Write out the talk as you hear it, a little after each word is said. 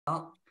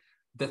Well,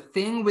 the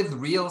thing with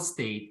real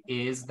estate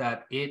is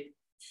that it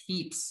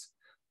keeps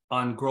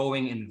on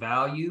growing in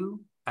value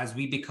as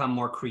we become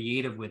more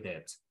creative with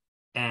it.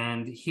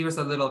 And here's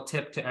a little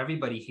tip to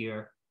everybody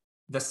here.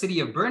 The city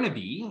of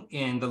Burnaby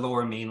in the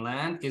Lower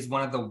Mainland is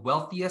one of the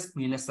wealthiest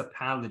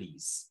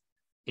municipalities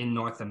in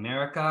North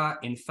America.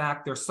 In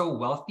fact, they're so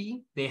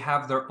wealthy, they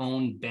have their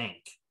own bank.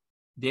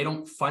 They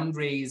don't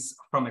fundraise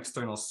from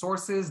external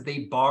sources,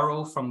 they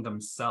borrow from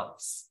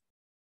themselves.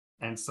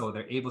 And so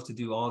they're able to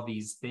do all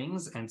these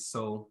things. And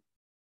so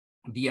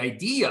the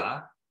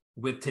idea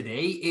with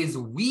today is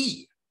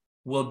we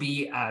will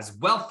be as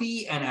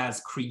wealthy and as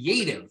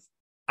creative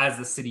as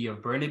the city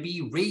of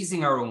Burnaby,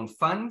 raising our own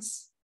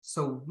funds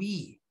so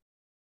we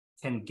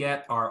can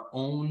get our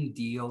own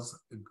deals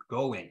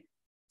going.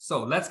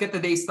 So let's get the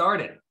day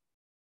started.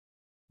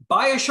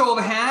 By a show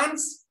of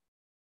hands,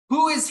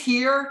 who is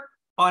here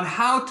on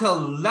how to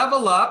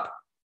level up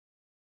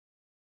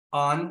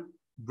on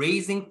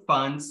raising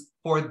funds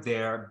for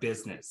their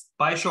business?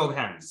 By a show of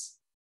hands.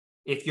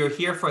 If you're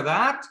here for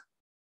that,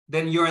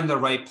 then you're in the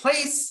right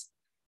place.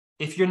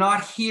 If you're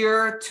not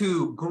here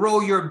to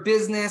grow your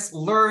business,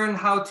 learn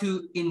how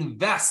to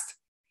invest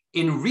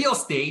in real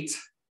estate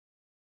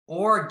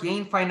or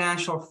gain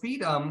financial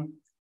freedom,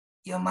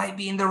 you might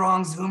be in the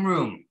wrong Zoom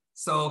room.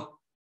 So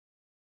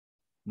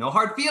no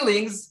hard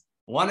feelings.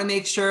 Want to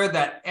make sure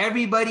that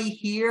everybody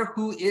here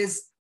who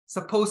is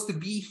supposed to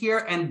be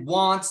here and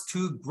wants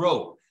to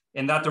grow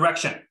in that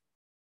direction.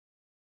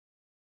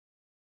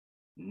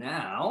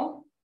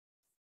 Now,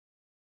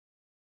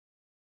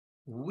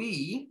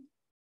 we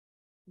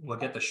will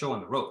get the show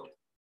on the road.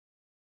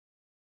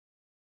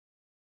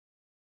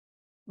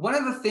 One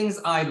of the things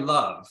I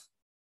love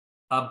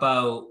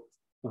about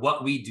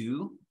what we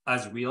do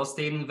as real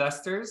estate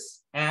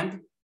investors and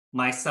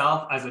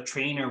myself as a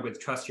trainer with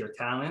Trust Your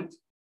Talent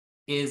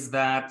is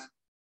that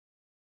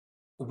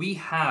we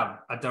have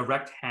a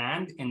direct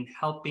hand in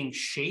helping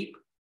shape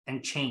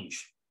and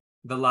change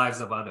the lives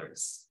of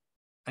others.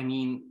 I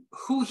mean,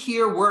 who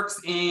here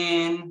works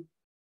in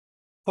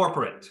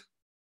corporate?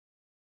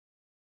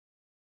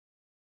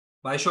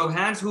 By a show of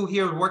hands, who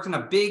here worked in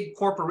a big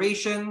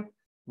corporation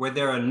where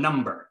they're a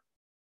number?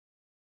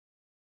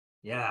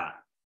 Yeah.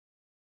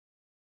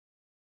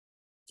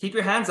 Keep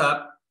your hands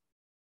up.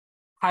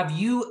 Have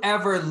you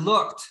ever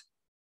looked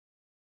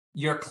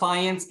your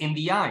clients in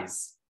the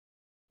eyes?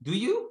 Do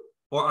you?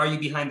 Or are you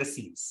behind the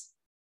scenes?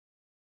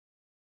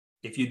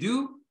 If you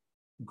do,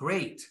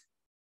 great.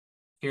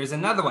 Here's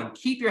another one.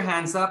 Keep your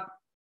hands up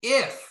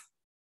if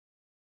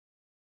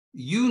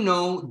you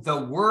know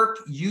the work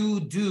you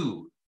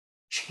do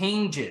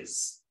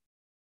changes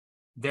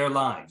their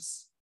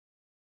lives.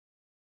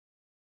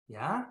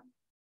 Yeah?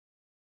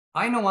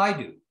 I know I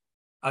do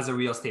as a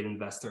real estate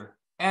investor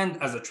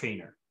and as a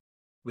trainer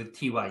with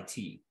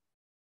TYT.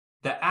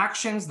 The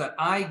actions that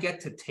I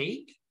get to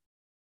take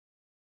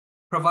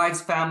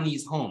provides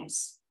families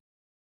homes,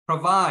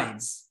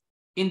 provides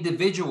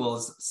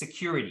individuals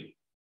security,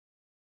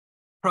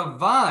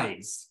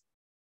 provides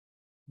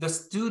the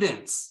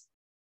students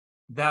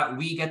that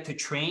we get to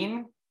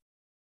train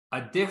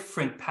a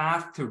different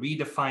path to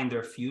redefine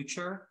their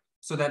future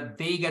so that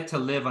they get to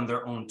live on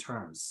their own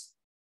terms.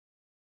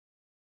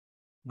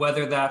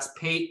 Whether that's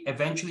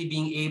eventually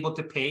being able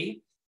to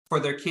pay for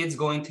their kids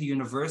going to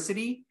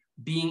university,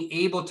 being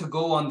able to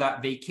go on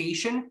that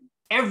vacation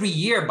every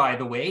year, by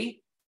the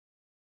way,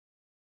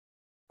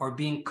 or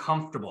being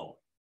comfortable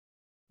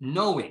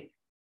knowing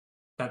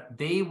that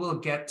they will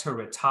get to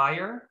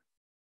retire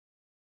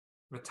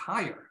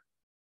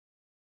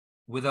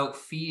without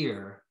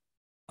fear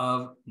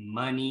of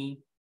money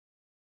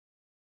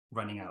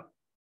running out.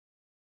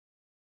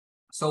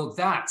 So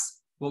that's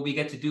what we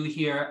get to do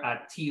here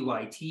at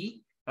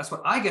TYT. That's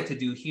what I get to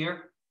do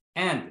here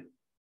and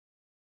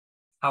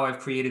how I've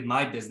created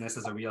my business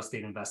as a real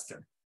estate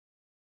investor.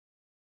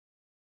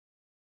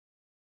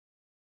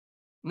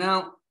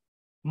 Now,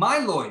 my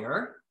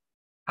lawyer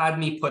had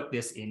me put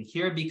this in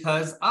here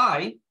because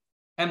I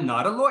am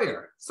not a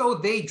lawyer. So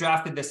they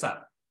drafted this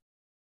up.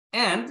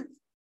 And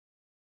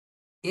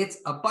it's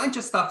a bunch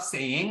of stuff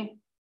saying,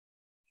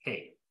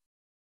 hey,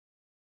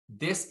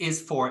 this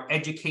is for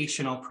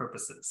educational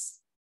purposes.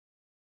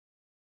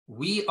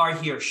 We are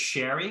here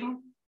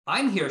sharing,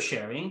 I'm here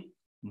sharing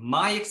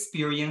my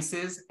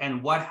experiences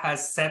and what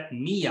has set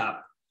me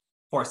up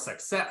for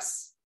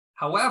success.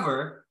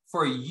 However,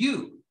 for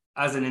you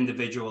as an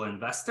individual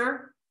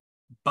investor,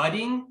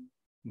 budding,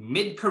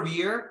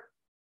 mid-career,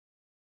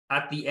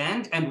 at the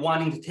end, and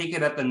wanting to take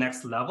it at the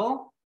next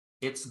level,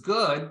 it's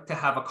good to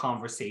have a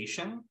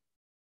conversation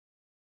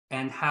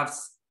and have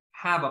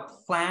a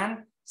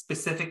plan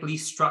specifically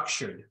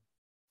structured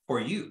for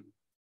you.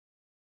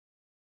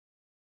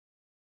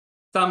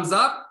 Thumbs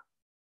up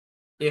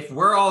if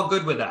we're all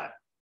good with that.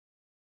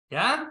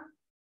 Yeah?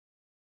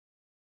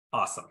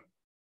 Awesome.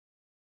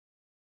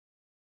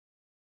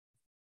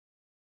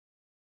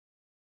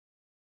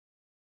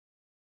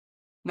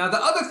 Now,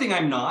 the other thing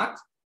I'm not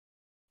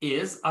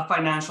is a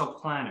financial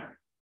planner,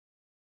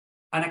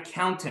 an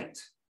accountant,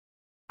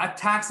 a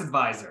tax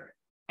advisor,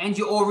 and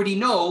you already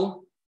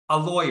know a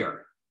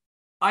lawyer.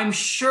 I'm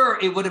sure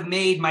it would have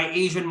made my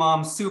Asian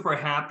mom super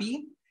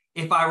happy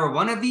if I were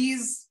one of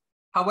these.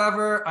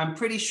 However, I'm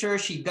pretty sure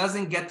she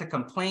doesn't get to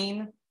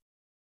complain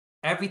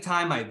every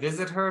time I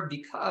visit her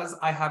because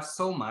I have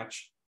so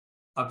much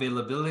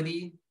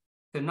availability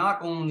to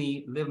not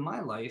only live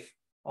my life,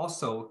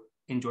 also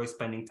enjoy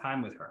spending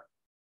time with her.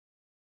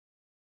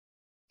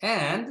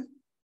 And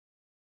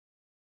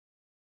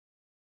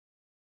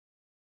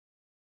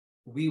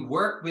we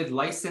work with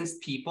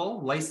licensed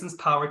people, licensed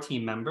power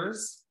team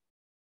members.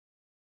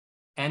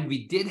 And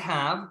we did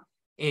have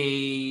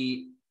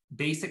a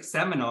basic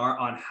seminar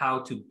on how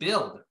to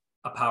build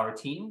a power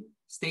team.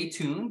 Stay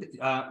tuned.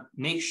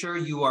 Make sure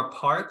you are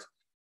part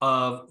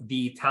of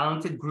the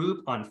talented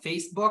group on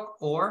Facebook,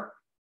 or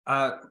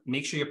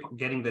make sure you're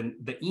getting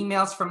the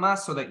emails from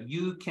us so that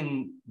you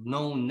can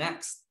know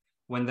next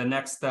when the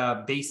next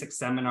basic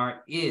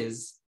seminar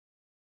is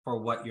for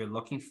what you're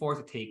looking for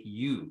to take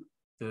you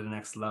to the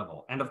next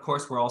level. And of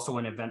course, we're also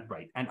on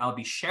Eventbrite, and I'll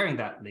be sharing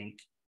that link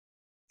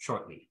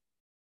shortly.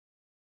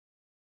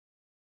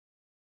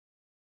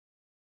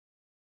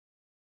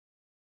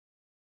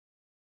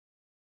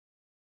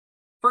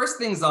 First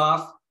things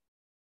off,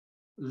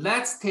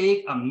 let's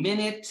take a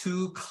minute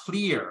to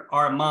clear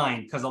our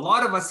mind, because a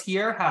lot of us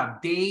here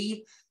have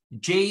day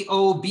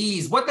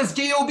JOBs. What does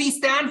JOB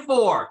stand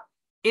for?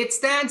 It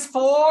stands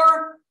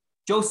for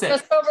Joseph.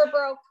 Just over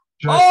broke.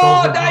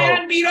 Oh,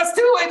 Diane beat us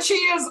to it. She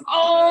is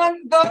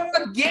on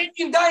the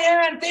game.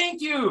 Diane,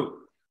 thank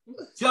you.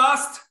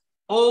 Just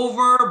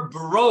over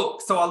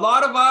broke. So a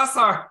lot of us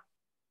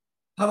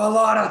have a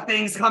lot of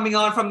things coming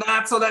on from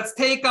that. So let's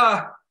take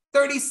a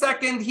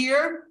 30-second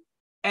here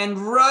and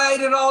write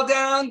it all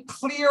down,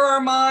 clear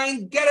our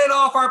mind, get it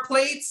off our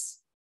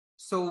plates,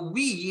 so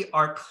we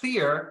are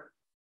clear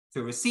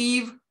to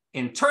receive,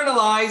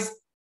 internalize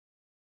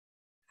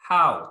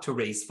how to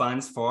raise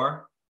funds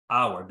for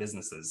our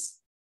businesses,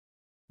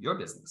 your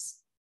business.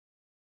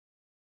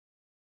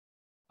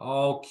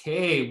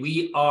 Okay,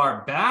 we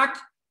are back.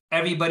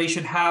 Everybody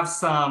should have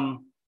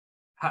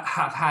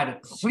had a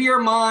clear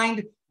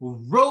mind,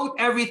 wrote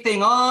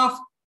everything off,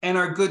 and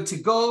are good to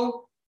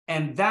go.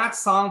 And that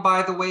song,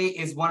 by the way,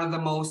 is one of the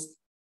most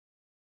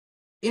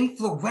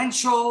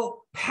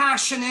influential,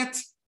 passionate,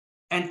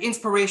 and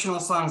inspirational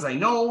songs I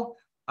know.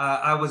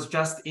 I was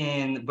just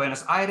in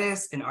Buenos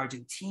Aires in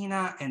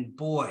Argentina, and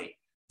boy,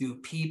 do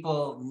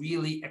people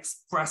really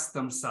express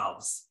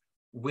themselves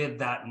with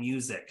that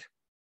music.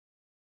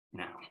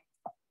 Now,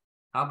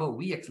 how about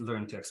we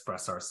learn to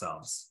express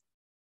ourselves?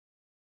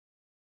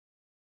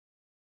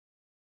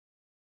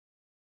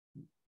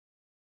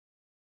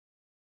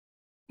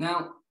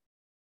 Now,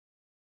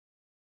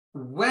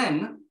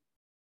 when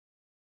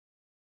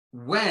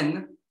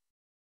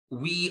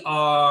we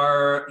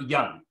are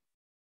young,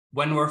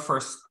 when we're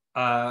first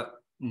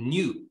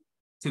new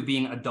to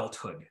being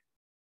adulthood,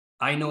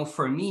 I know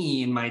for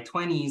me in my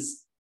 20s,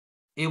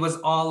 it was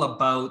all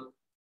about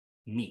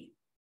me.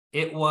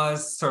 It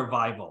was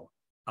survival.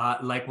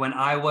 Like when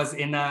I was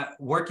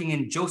working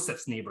in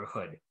Joseph's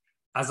neighborhood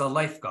as a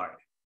lifeguard,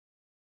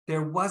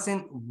 there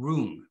wasn't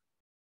room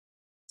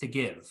to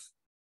give.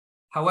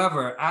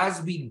 However,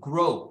 as we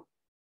grow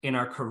in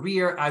our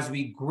career, as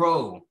we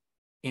grow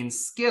in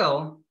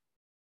skill,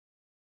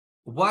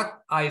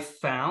 what I've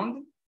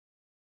found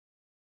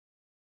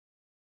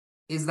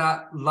is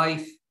that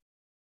life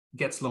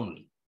gets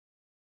lonely.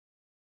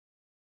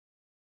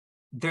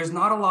 There's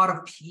not a lot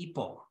of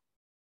people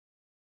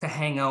to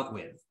hang out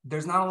with.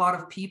 There's not a lot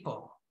of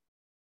people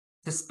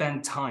to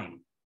spend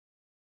time.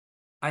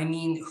 I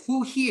mean,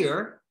 who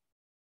here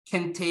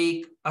can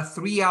take a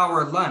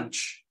 3-hour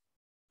lunch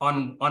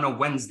on a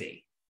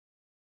Wednesday?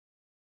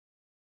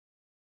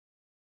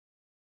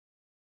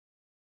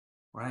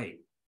 Right.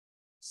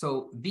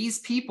 So these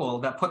people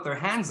that put their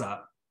hands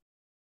up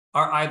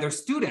are either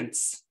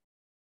students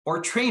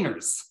or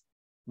trainers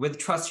with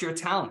Trust Your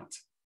Talent.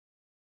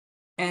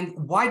 And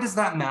why does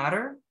that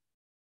matter?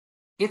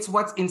 It's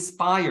what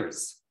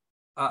inspires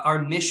our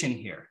mission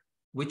here,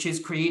 which is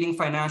creating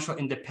financial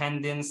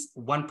independence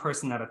one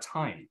person at a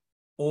time.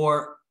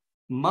 Or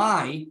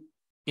my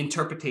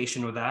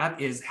interpretation of that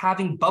is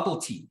having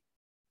bubble tea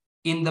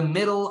in the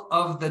middle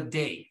of the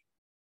day.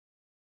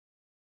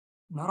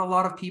 Not a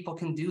lot of people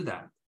can do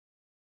that.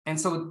 And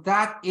so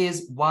that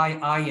is why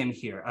I am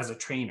here as a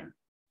trainer.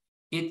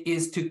 It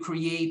is to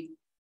create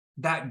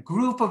that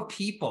group of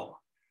people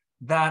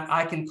that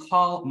I can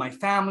call my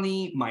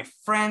family, my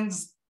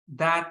friends,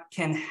 that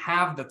can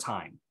have the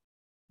time,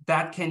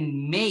 that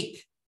can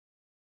make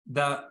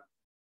the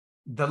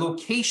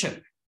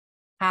location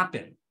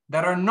happen,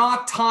 that are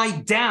not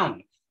tied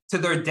down to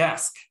their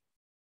desk.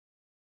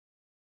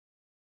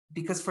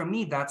 Because for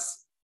me,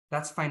 that's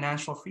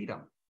financial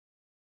freedom.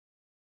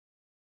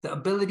 The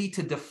ability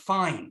to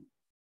define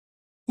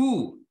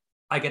who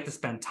I get to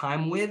spend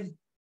time with,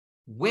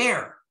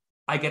 where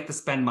I get to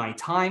spend my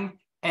time,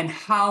 and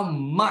how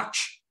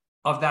much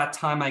of that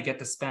time I get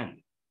to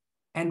spend.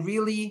 And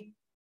really,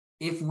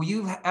 if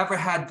you've ever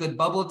had good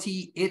bubble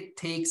tea, it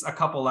takes a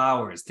couple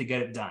hours to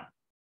get it done.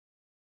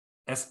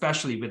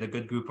 especially with a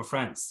good group of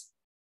friends.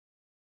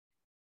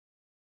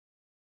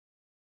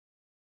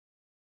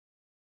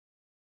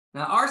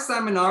 Now, our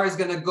seminar is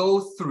going to go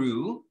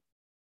through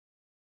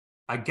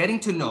getting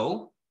to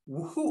know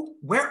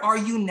where are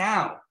you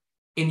now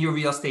in your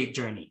real estate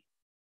journey?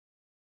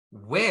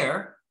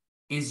 Where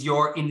is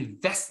your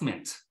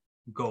investment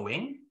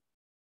going?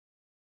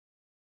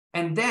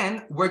 And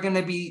then we're going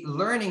to be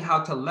learning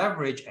how to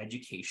leverage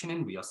education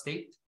in real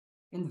estate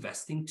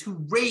investing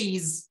to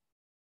raise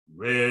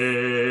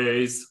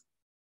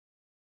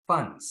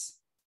funds.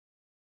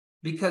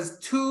 Because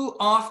too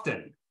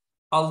often,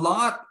 a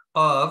lot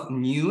of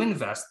new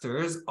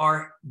investors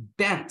are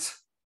bent,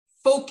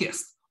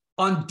 focused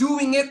on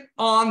doing it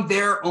on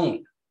their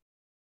own.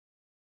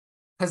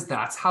 Because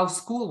that's how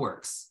school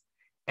works.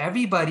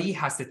 Everybody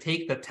has to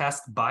take the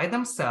test by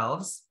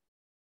themselves,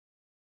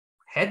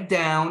 head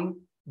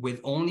down with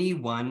only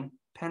one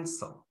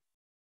pencil.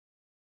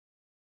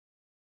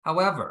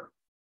 However,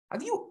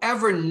 have you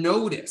ever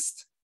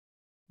noticed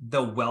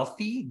the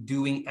wealthy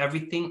doing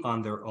everything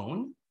on their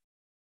own?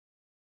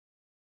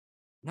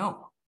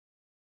 No.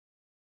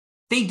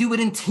 They do it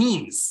in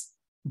teams.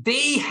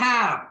 They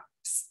have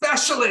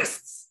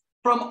specialists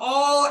from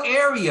all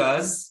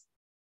areas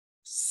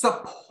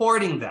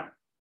supporting them.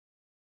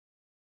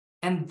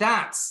 And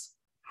that's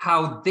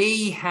how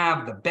they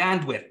have the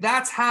bandwidth.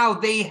 That's how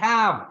they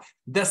have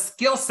the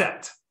skill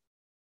set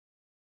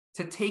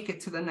to take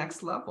it to the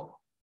next level,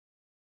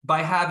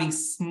 by having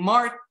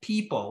smart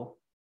people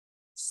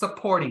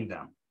supporting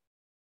them.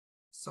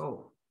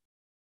 So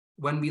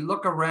when we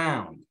look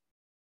around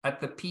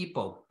at the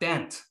people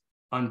bent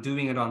on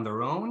doing it on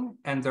their own,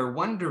 and they're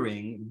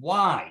wondering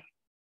why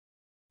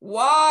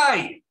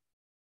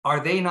are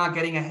they not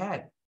getting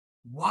ahead?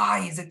 Why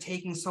is it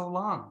taking so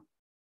long?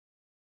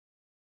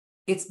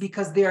 It's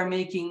because they are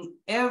making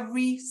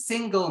every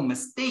single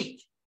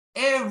mistake,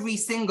 every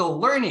single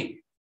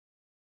learning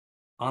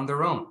on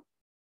their own,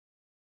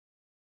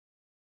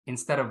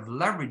 instead of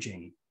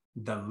leveraging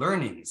the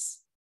learnings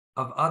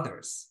of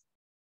others.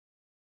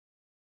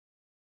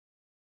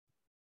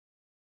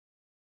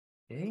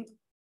 Okay?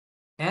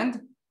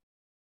 And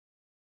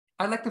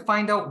I'd like to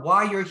find out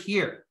why you're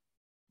here.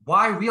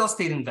 Why real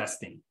estate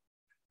investing?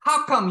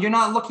 How come you're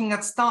not looking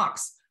at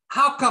stocks?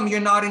 How come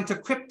you're not into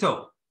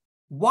crypto?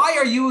 Why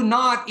are you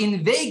not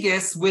in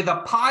Vegas with a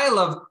pile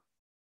of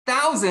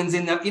thousands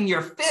in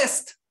your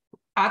fist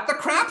at the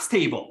craps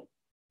table?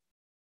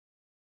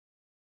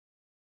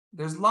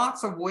 There's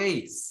lots of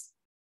ways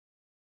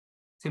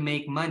to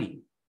make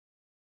money.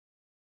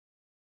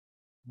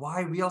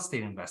 Why real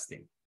estate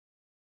investing?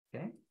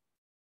 Okay.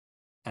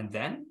 And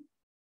then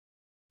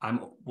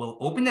we'll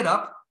open it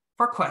up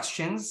for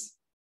questions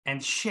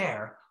and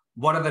share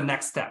what are the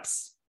next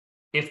steps.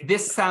 If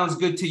this sounds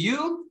good to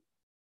you,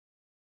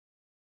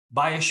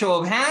 by a show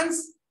of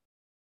hands,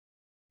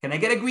 can I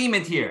get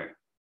agreement here?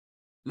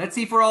 Let's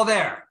see if we're all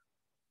there.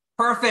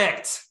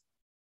 Perfect.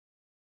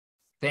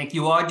 Thank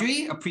you,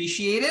 Audrey.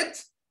 Appreciate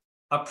it.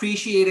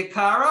 Appreciate it,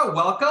 Kara.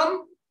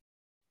 Welcome.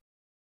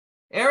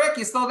 Eric,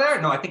 you still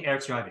there? No, I think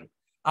Eric's driving.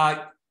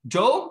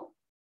 Joe,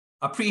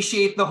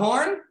 appreciate the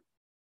horn.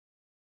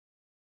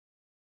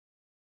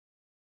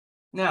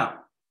 Now,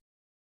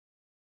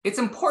 it's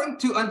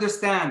important to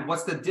understand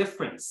what's the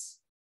difference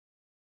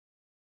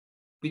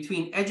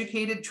between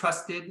educated,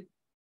 trusted,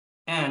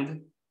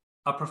 and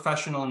a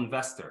professional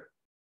investor.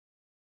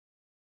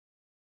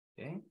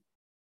 Okay?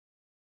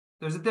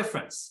 There's a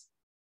difference.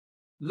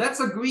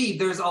 Let's agree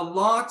there's a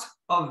lot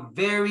of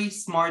very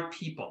smart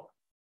people.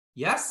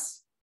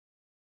 Yes?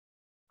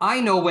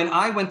 I know when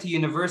I went to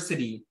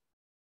university,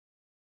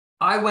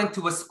 I went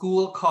to a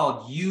school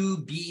called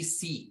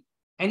UBC.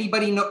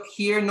 Anybody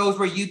here knows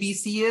where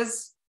UBC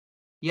is?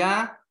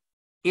 Yeah?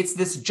 It's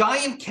this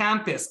giant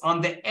campus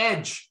on the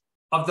edge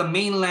of the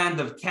mainland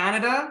of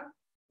Canada,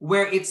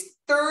 where it's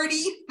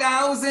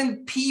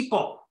 30,000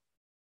 people.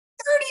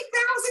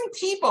 30,000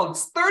 people.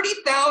 It's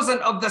 30,000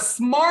 of the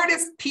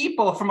smartest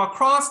people from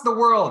across the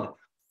world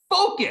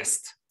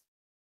focused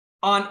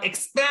on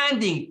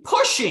expanding,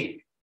 pushing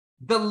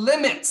the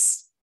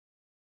limits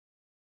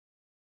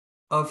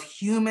of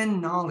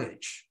human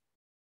knowledge.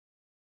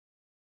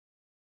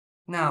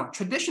 Now,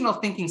 traditional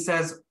thinking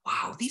says,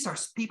 wow, these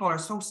people are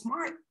so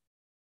smart.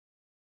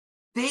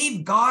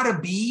 They've got to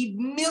be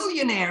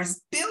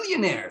millionaires,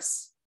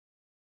 billionaires.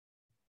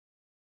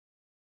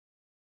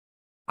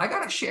 I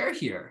got to share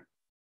here.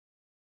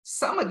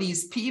 Some of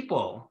these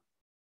people,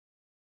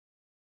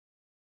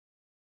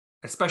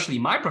 especially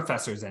my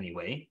professors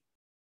anyway,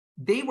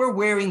 they were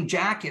wearing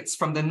jackets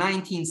from the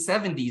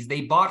 1970s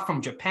they bought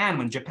from Japan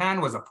when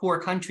Japan was a poor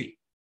country.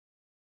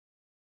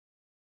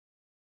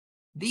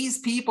 These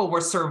people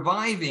were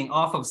surviving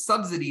off of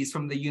subsidies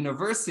from the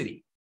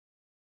university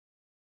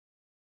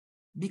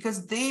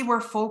because they were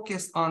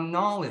focused on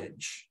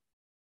knowledge,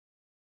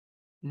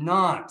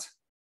 not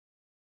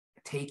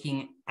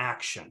taking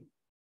action.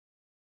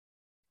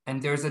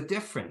 And there's a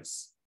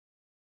difference.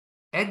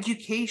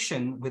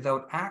 Education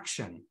without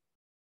action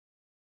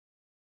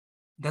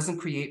doesn't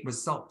create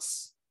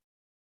results.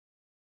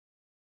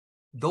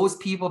 those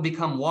people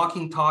become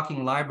walking,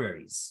 talking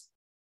libraries.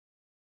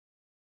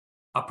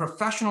 A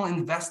professional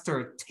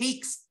investor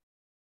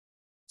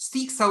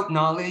seeks out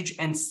knowledge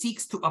and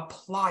seeks to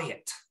apply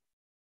it.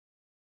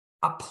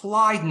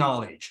 Applied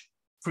knowledge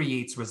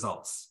creates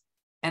results.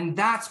 And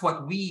that's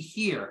what we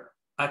here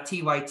at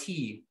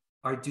TYT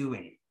are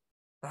doing.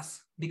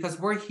 That's because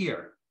we're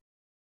here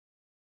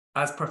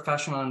as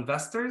professional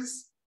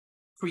investors,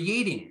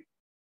 creating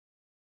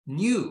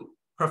new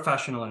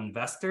professional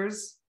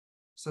investors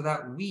so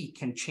that we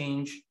can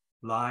change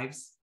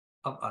lives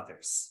of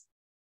others.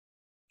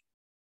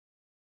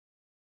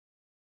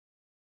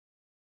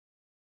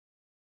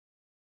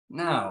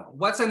 Now,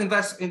 what's an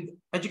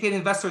educated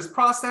investor's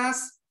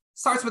process?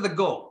 Starts with a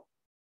goal.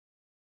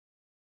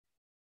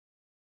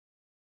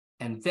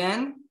 And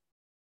then,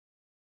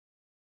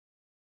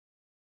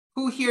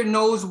 who here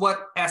knows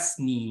what S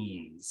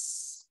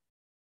means?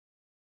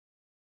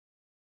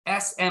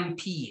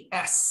 SMP,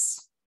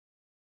 S.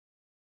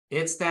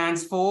 It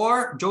stands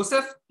for,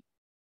 Joseph?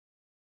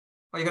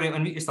 Oh, you gotta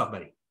unmute yourself,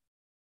 buddy.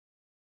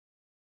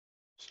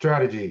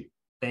 Strategy.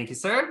 Thank you,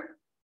 sir.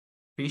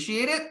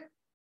 Appreciate it.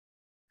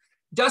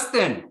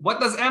 Justin, what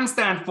does M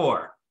stand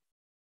for?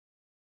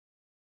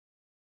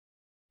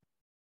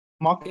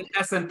 Market.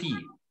 In SMP.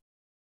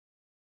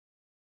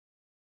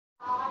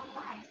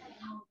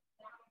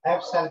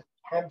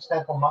 M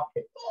stand for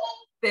market.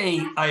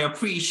 I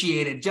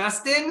appreciate it,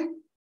 Justin.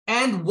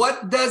 And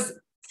what does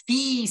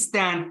P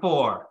stand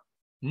for?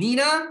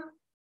 Nina?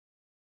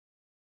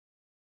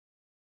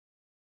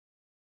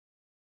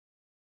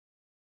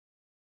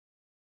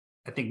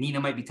 I think Nina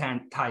might be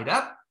tied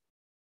up.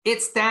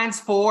 It stands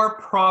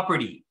for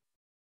property.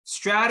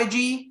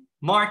 Strategy,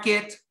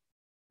 market,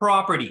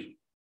 property.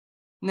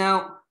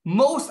 Now,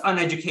 most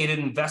uneducated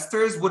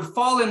investors would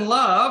fall in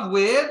love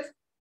with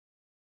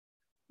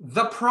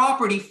the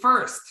property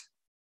first,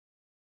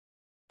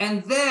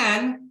 and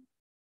then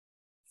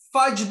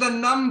fudge the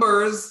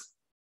numbers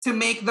to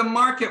make the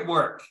market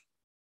work.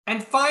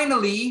 And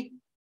finally,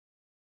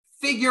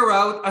 figure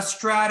out a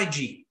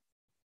strategy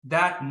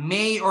that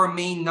may or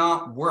may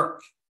not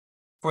work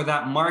for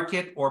that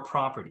market or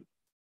property.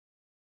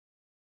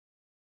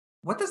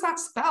 What does that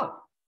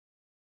spell?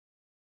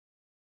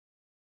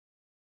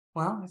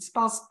 Well, it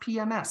spells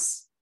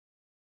PMS.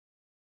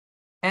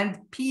 And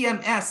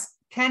PMS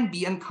can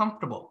be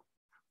uncomfortable,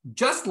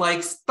 just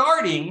like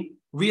starting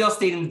real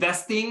estate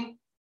investing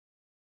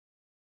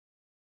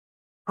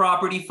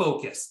property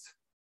focused.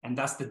 And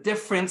that's the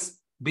difference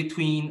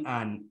between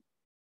an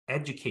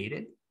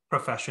educated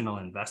professional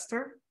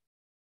investor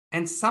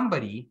and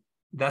somebody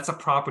that's a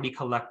property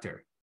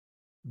collector.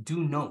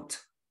 Do note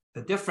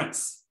the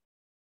difference.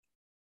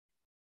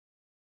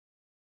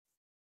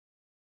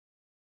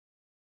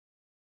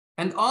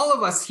 And all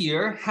of us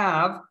here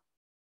have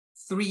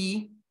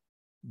 3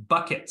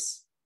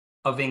 buckets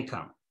of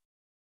income.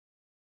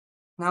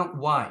 Now,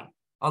 why?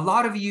 A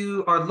lot of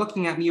you are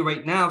looking at me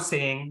right now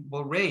saying,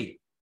 well, Ray,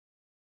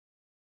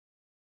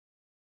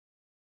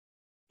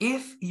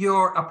 if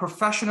you're a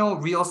professional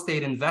real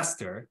estate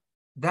investor,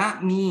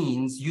 that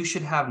means you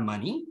should have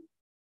money?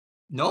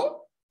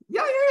 No?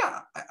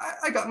 Yeah.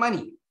 I got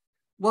money.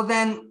 Well,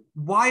 then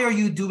why are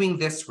you doing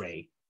this,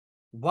 Ray?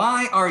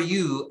 Why are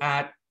you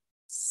at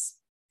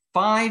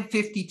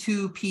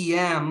 5:52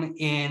 p.m.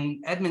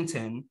 in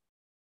Edmonton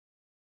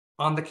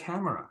on the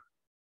camera?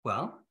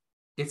 Well,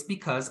 it's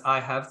because I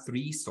have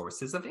 3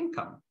 sources of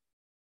income: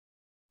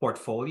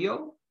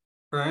 portfolio,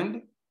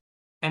 earned,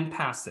 and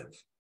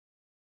passive.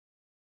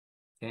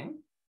 Okay.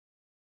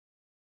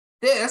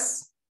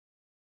 This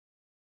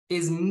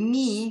is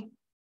me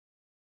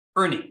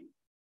earning.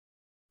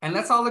 And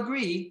let's all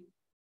agree,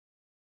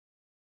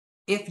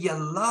 if you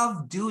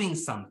love doing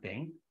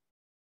something,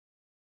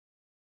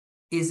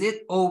 is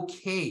it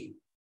okay?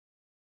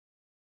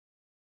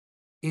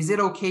 Is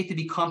it okay to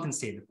be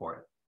compensated for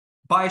it?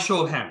 By a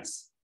show of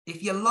hands.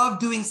 If you love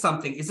doing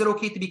something, is it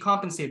okay to be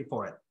compensated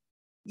for it?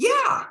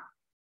 Yeah,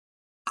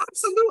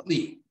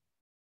 absolutely.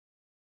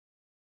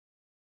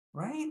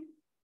 Right?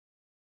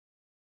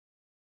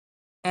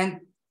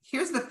 And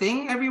here's the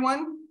thing,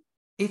 everyone.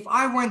 If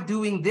I weren't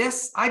doing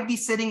this, I'd be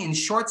sitting in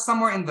shorts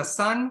somewhere in the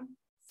sun,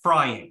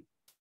 frying.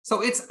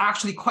 So it's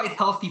actually quite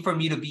healthy for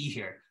me to be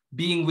here,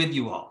 being with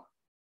you all.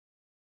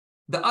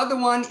 The other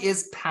one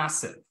is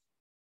passive,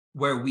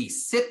 where we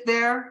sit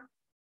there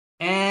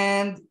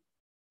and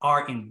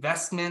our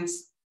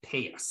investments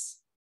pay us,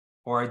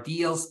 or our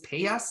deals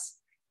pay us.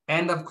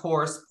 And of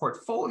course,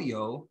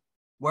 portfolio,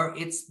 where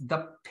it's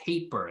the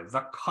paper,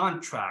 the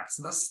contracts,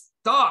 the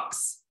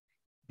stocks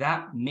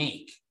that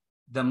make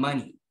the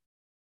money.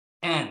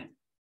 And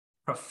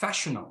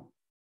professional,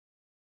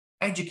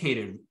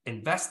 educated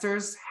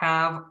investors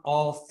have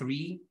all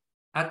 3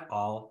 at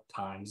all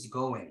times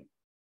going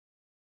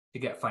to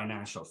get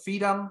financial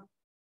freedom,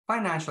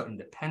 financial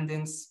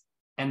independence,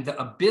 and the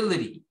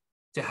ability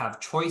to have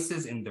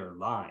choices in their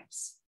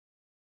lives.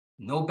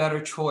 No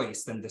better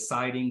choice than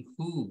deciding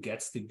who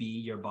gets to be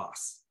your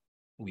boss.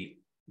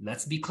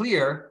 Let's be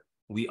clear,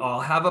 we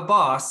all have a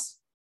boss.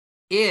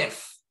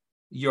 If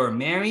you're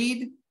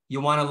married, You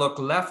want to look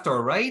left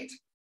or right?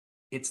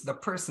 It's the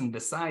person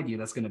beside you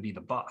that's going to be the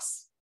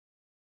boss.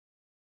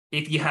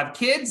 If you have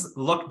kids,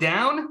 look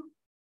down.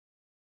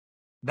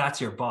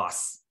 That's your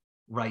boss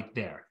right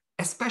there,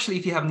 especially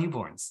if you have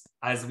newborns.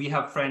 As we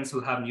have friends who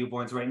have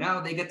newborns right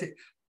now,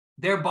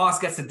 their boss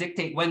gets to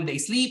dictate when they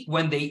sleep,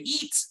 when they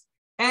eat,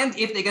 and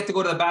if they get to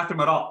go to the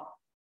bathroom at all.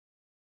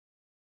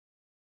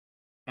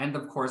 And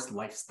of course,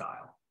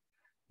 lifestyle.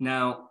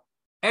 Now,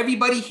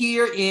 everybody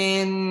here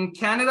in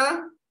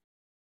Canada?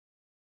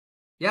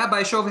 Yeah,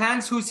 by a show of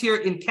hands, who's here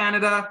in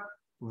Canada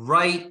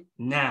right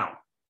now?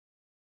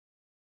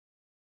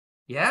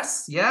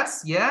 Yes,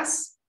 yes,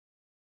 yes.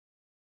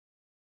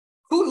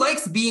 Who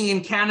likes being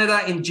in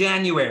Canada in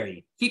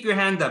January? Keep your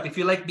hand up if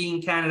you like being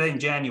in Canada in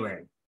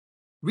January.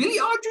 Really,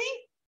 Audrey?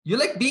 You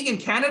like being in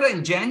Canada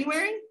in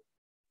January?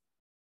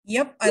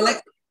 Yep, I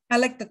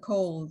like the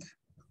cold.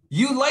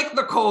 You like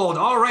the cold.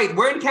 All right.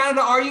 Where in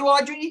Canada are you,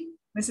 Audrey?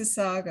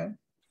 Mississauga.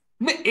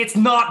 It's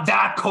not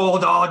that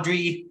cold,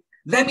 Audrey.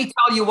 Let me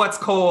tell you what's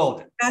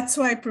cold. That's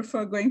why I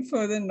prefer going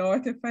further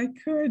north if I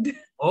could.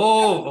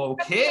 Oh,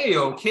 okay,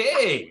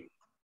 okay.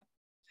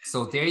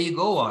 So there you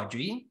go,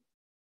 Audrey.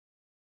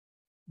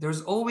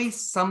 There's always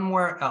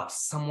somewhere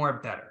else, somewhere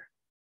better.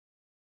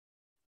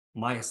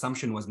 My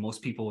assumption was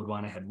most people would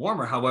want to head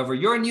warmer. However,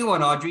 you're a new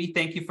one, Audrey.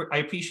 I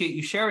appreciate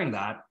you sharing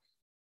that.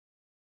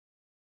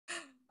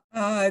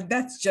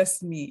 That's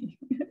just me.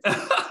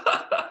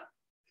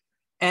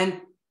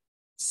 And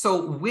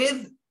so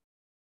with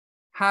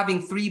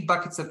having 3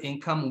 buckets of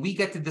income, we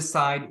get to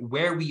decide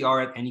where we are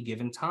at any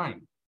given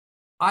time.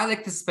 I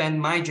like to spend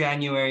my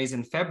Januaries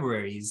and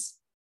Februaries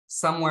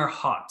somewhere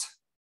hot,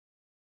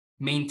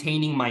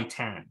 maintaining my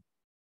tan.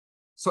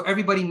 So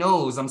everybody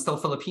knows I'm still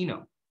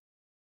Filipino.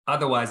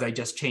 Otherwise, I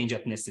just change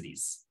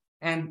ethnicities.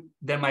 And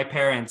then my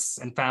parents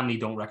and family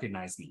don't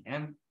recognize me.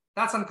 And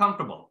that's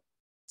uncomfortable.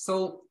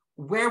 So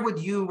where would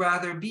you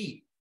rather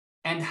be?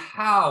 And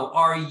how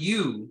are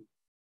you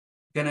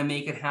going to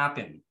make it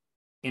happen?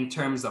 In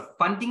terms of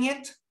funding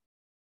it,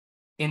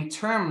 in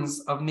terms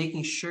of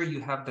making sure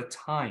you have the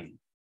time.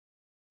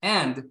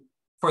 And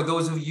for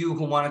those of you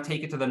who want to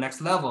take it to the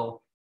next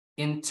level,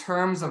 in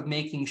terms of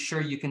making sure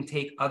you can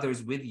take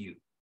others with you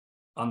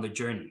on the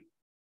journey.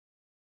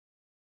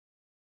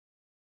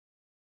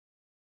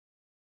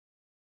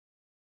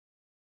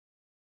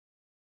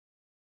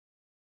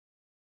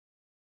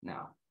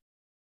 Now,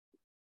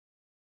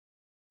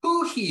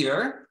 who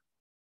here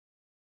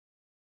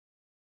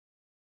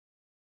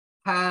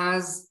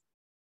has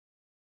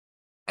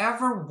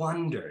ever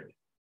wondered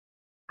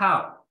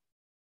how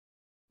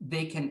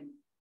they can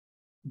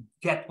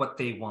get what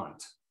they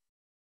want?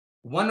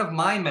 One of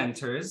my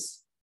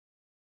mentors,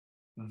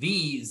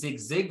 Zig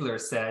Ziglar,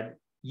 said,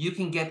 you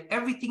can get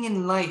everything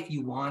in life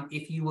you want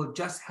if you will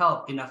just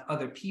help enough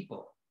other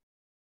people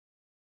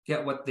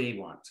get what they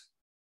want.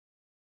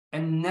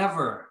 And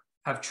never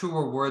have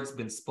truer words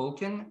been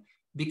spoken,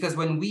 because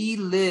when we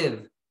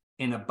live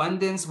in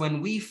abundance,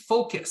 when we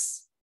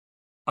focus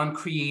on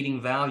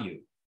creating value,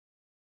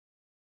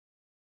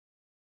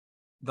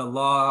 the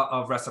law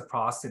of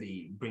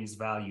reciprocity brings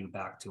value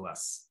back to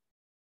us.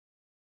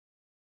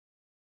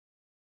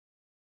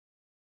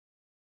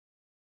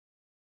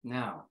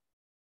 Now,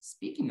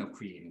 speaking of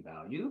creating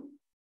value,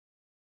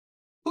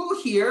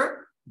 who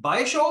here, by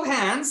a show of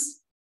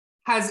hands,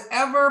 has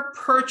ever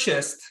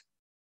purchased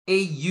a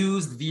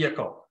used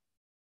vehicle?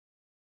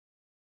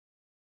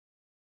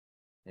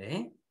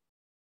 Okay.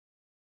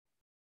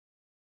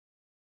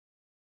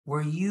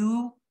 Were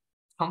you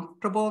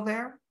comfortable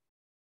there?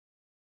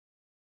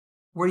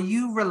 Were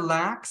you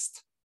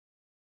relaxed?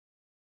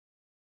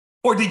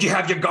 Or did you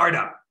have your guard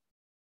up?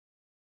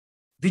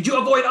 Did you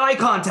avoid eye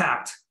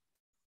contact?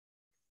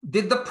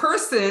 Did the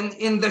person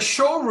in the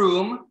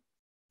showroom,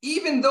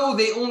 even though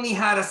they only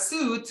had a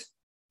suit,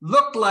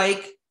 look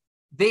like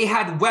they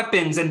had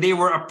weapons and they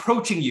were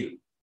approaching you?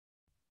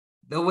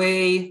 The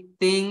way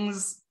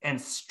things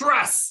and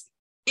stress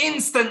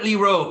instantly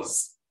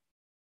rose.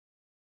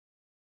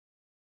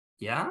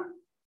 Yeah?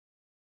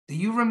 Do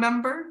you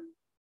remember?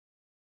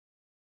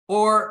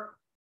 Or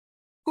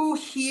who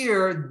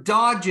here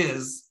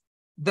dodges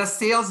the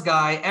sales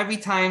guy every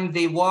time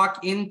they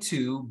walk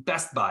into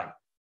Best Buy?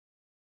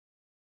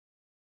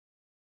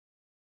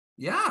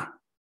 Yeah.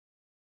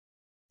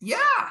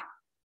 Yeah.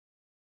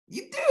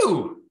 You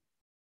do.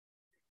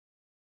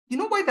 You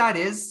know why that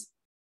is?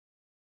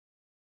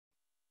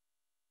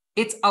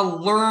 It's a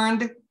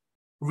learned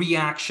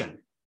reaction.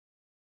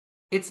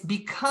 It's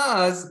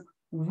because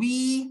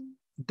we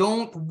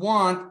don't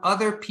want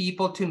other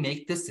people to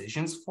make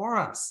decisions for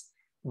us.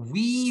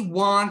 We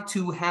want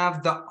to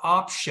have the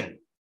option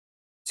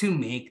to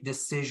make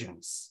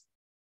decisions.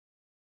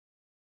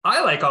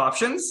 I like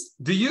options.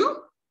 Do you?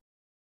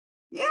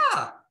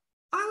 Yeah,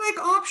 I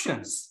like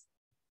options.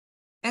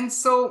 And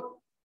so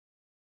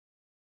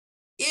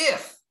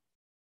if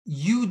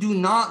you do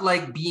not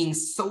like being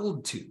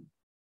sold to,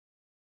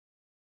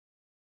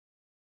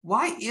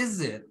 why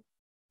is it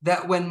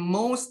that when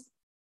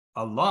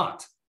a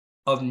lot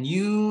of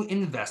new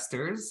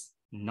investors,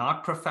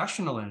 not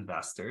professional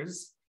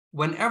investors,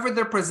 whenever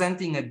they're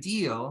presenting a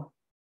deal,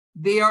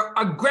 they are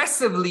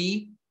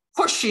aggressively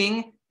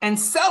pushing and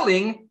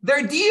selling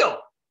their deal.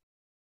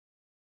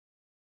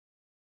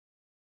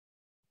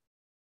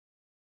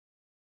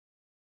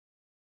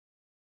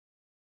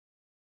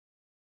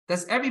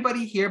 Does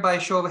everybody here, by a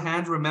show of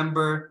hands,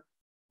 remember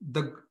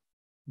the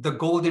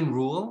golden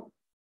rule?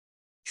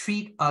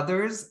 Treat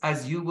others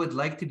as you would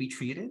like to be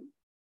treated?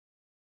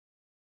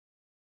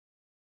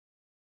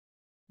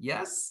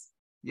 Yes?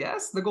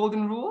 Yes, the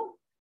golden rule?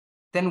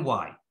 Then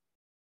why?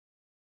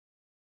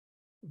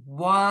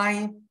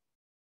 Why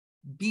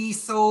be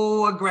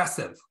so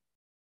aggressive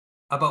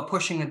about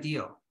pushing a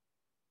deal?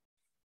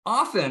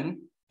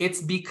 Often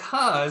it's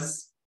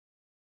because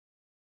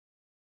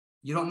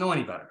you don't know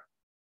any better.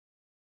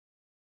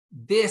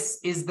 This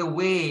is the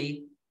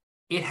way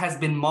it has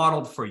been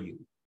modeled for you.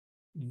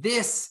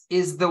 This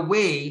is the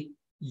way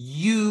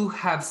you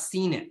have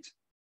seen it.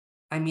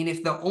 I mean,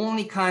 if the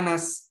only kind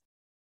of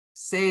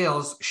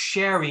sales,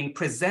 sharing,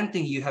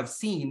 presenting you have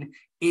seen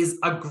is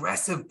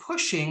aggressive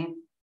pushing,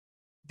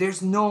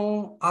 there's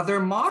no other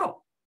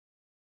model.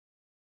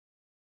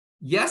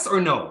 Yes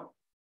or no?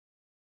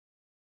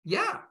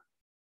 Yeah.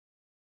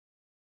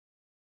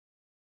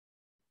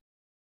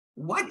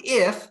 What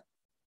if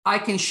I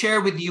can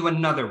share with you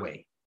another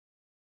way?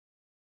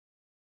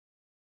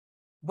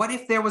 What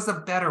if there was a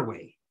better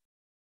way?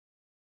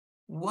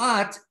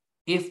 What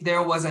if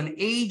there was an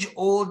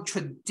age-old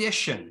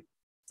tradition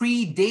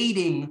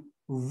predating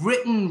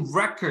written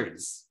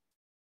records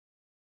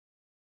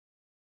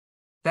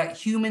that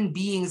human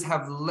beings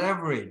have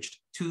leveraged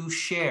to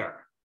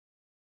share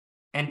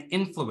and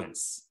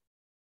influence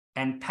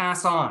and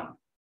pass on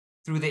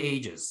through the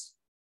ages?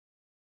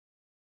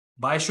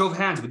 By a show of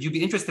hands, would you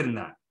be interested in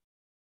that?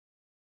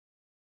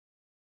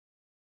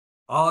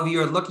 All of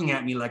you are looking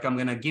at me like I'm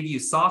going to give you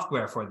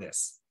software for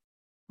this.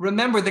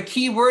 Remember, the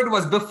key word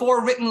was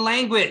before written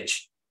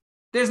language.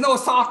 There's no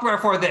software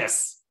for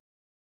this.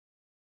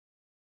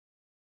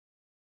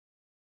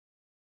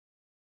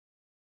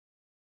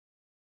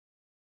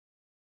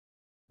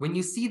 When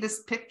you see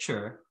this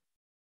picture,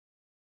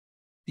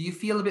 do you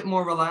feel a bit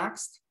more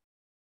relaxed?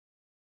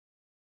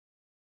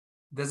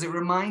 Does it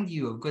remind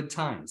you of good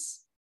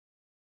times?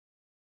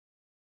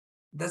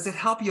 Does it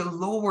help you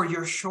lower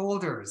your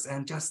shoulders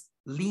and just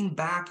lean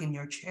back in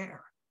your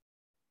chair?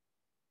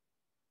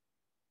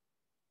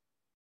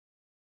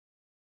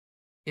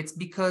 It's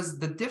because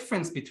the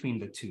difference between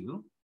the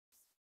two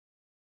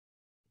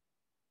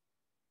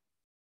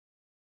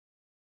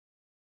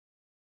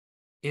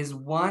is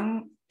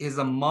one is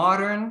a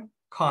modern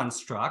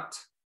construct,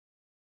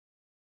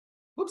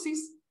 whoopsies,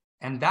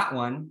 and that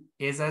one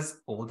is as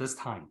old as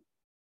time.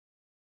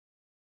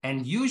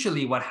 And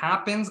usually what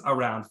happens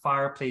around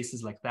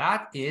fireplaces like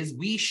that is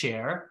we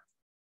share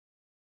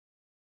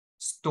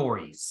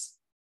stories.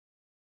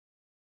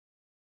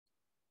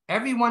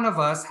 Every one of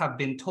us have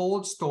been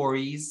told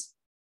stories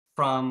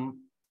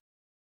from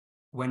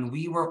when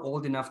we were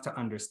old enough to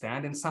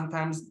understand, and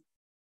sometimes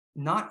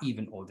not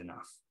even old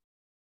enough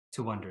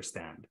to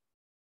understand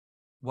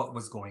what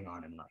was going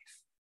on in life,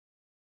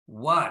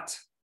 what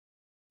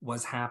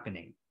was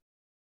happening.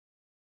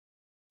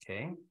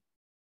 Okay?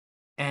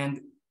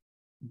 And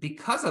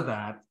because of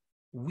that,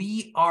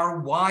 we are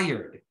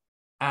wired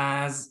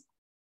as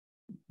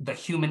the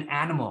human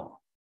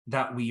animal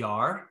that we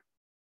are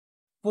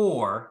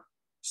for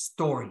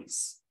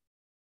stories.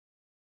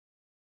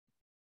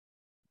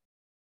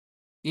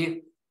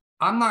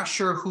 I'm not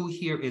sure who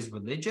here is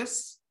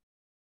religious,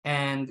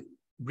 and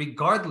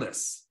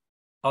regardless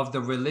of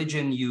the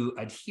religion you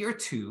adhere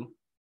to,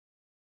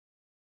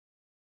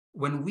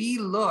 when we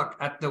look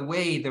at the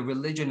way the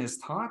religion is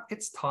taught,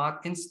 it's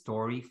taught in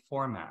story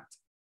format.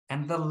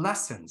 And the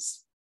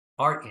lessons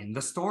are in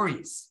the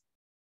stories.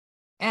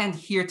 And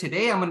here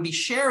today, I'm going to be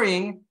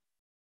sharing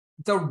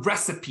the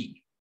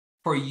recipe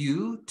for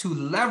you to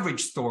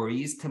leverage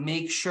stories to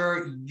make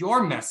sure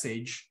your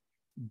message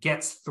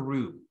gets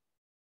through.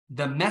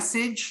 The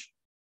message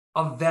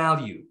of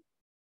value,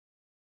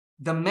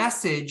 the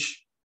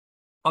message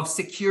of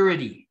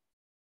security,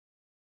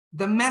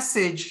 the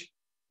message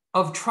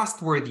of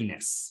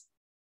trustworthiness,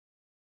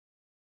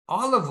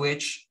 all of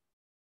which,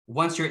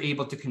 once you're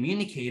able to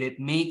communicate it,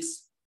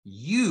 makes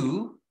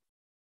you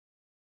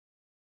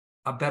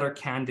a better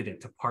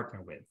candidate to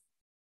partner with,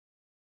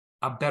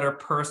 a better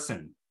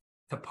person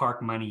to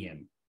park money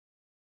in,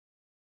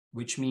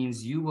 which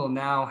means you will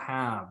now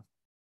have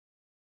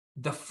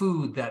the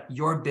food that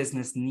your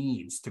business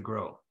needs to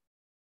grow.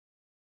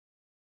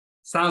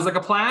 Sounds like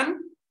a plan?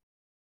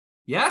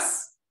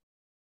 Yes?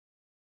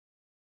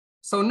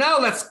 So now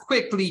let's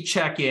quickly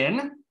check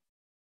in.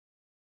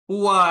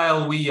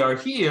 While we are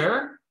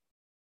here,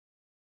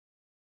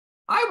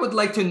 I would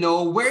like to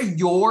know where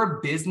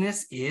your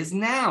business is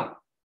now.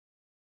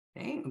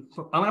 Okay,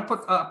 so I'm going to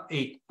put up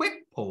a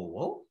quick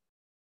poll,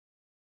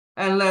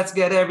 and let's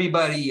get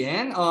everybody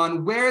in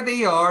on where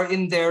they are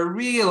in their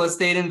real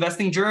estate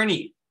investing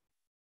journey.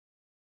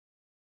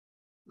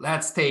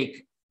 Let's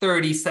take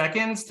 30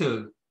 seconds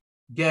to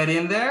get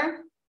in there.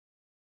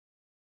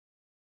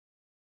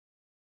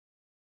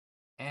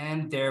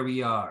 And there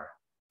we are.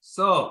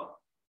 So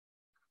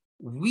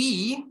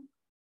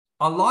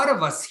a lot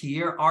of us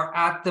here are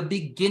at the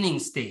beginning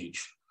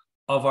stage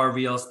of our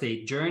real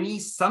estate journey.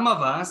 Some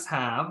of us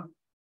have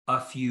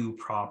a few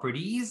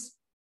properties,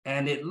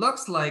 and it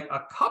looks like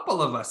a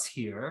couple of us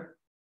here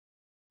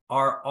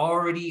are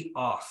already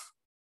off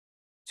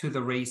to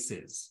the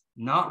races,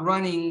 not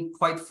running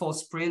quite full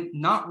sprint,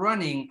 not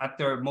running at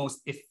their most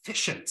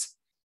efficient.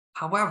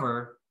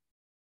 However,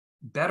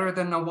 better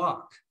than a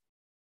walk.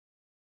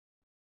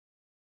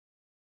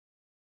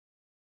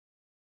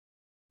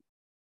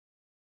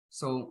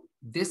 So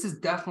this is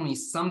definitely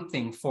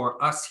something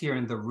for us here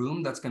in the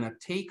room that's going to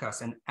take us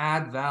and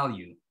add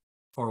value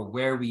for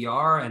where we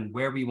are and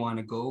where we want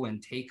to go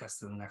and take us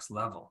to the next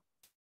level.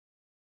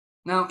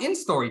 Now, in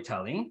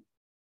storytelling,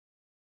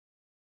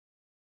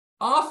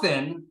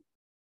 often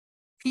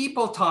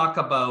people talk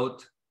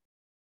about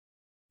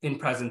in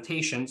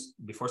presentations,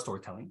 before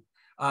storytelling,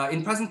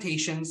 in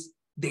presentations,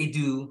 they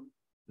do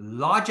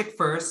logic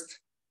first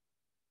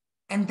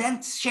and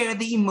then share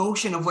the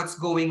emotion of what's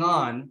going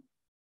on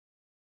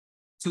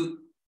to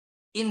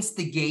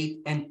instigate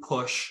and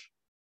push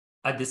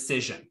a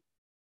decision.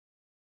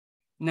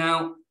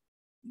 Now,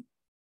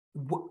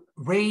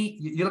 Ray,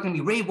 you're looking at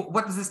me, Ray,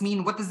 what does this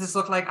mean? What does this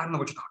look like? I don't know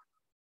what you're talking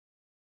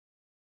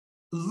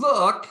about.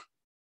 Look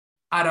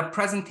at a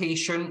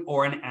presentation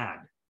or an ad.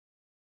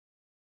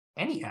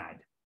 Any ad.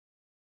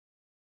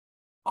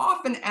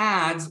 Often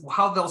ads,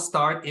 how they'll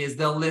start is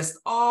they'll list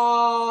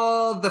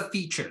all the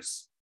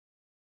features.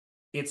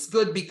 It's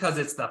good because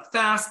it's the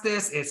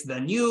fastest, it's the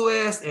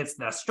newest, it's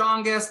the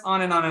strongest,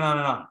 on and on and on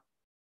and on.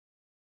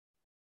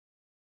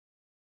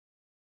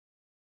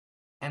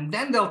 And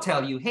then they'll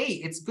tell you, hey,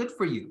 it's good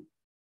for you.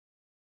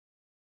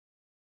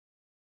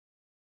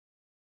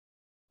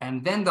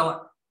 And then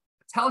they'll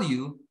tell you,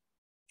 you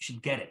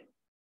should get it.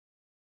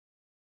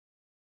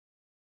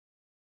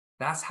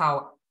 That's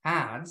how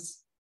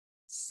ads,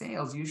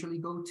 sales usually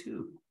go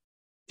too.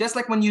 Just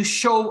like when you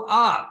show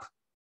up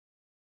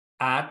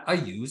at a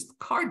used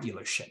car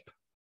dealership,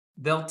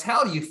 they'll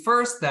tell you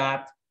first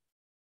that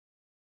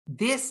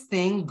this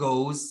thing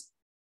goes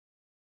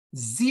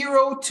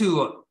 0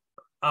 to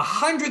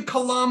 100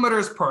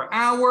 kilometers per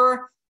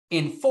hour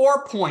in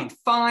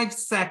 4.5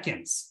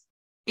 seconds.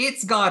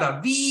 It's got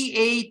a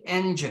V8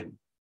 engine.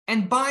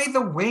 And by the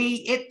way,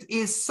 it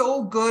is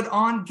so good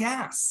on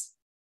gas.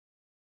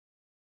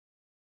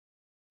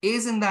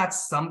 Isn't that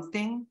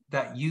something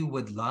that you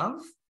would love?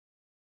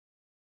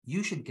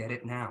 You should get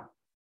it now.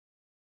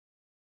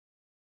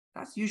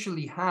 That's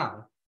usually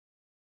how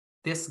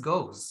this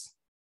goes.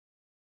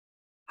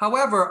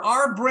 However,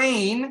 our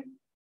brain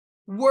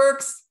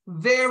works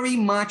very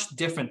much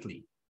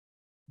differently,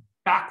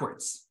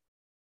 backwards.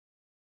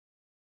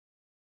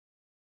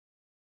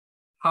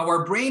 How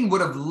our brain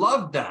would have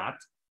loved that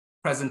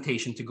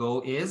presentation to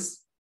go is,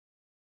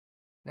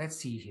 let's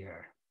see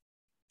here.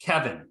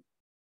 Kevin,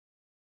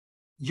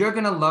 you're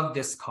going to love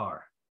this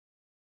car.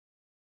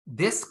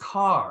 This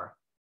car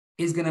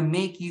is going to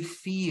make you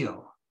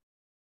feel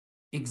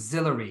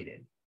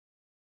exhilarated.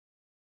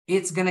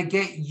 It's going to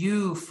get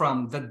you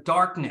from the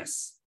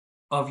darkness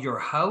of your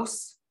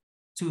house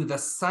to the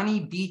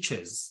sunny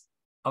beaches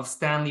of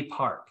Stanley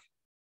Park,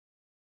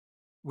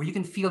 where you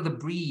can feel the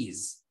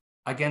breeze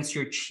against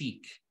your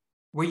cheek,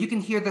 where you can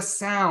hear the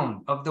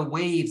sound of the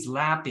waves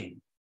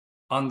lapping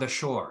on the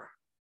shore.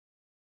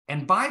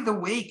 And by the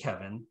way,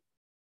 Kevin,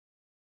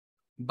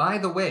 by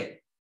the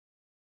way,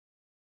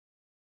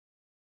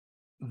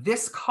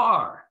 this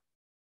car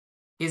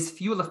is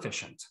fuel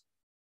efficient.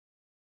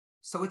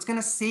 So it's going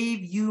to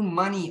save you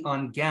money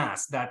on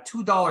gas, that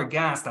 $2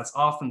 gas that's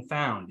often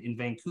found in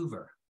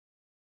Vancouver.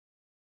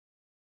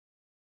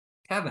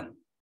 Kevin,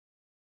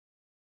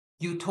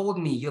 you told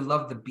me you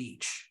love the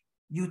beach.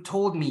 You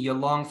told me you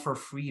long for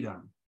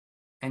freedom.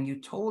 And you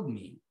told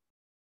me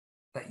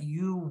that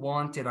you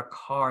wanted a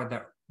car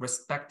that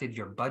respected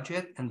your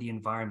budget and the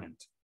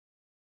environment.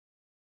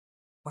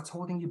 What's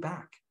holding you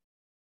back?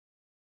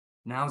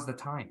 Now's the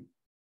time.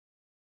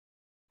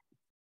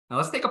 Now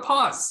let's take a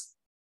pause.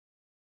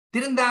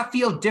 Didn't that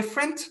feel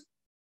different?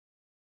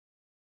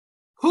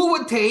 Who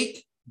would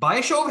take, by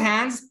a show of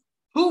hands,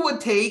 who would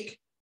take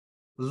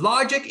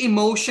logic,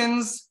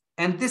 emotions,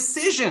 and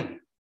decision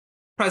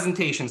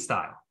presentation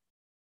style?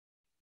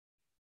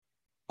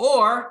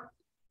 Or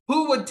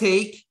who would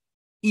take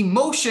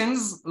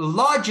emotions,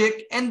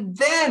 logic, and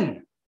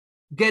then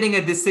getting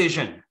a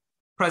decision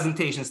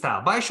presentation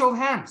style? By a show of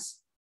hands.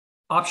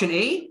 Option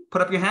A,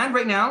 put up your hand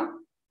right now.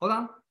 Hold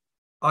on.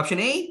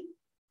 Option A.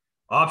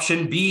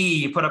 Option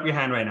B, put up your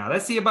hand right now.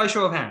 Let's see it by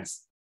show of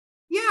hands.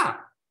 Yeah.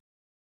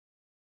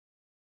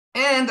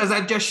 And as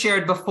I've just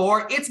shared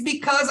before, it's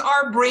because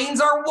our brains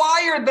are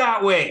wired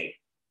that way.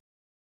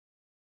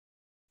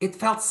 It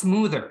felt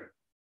smoother.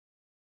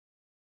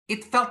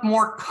 It felt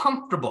more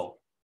comfortable.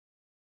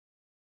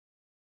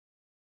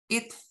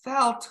 It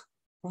felt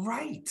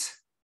right.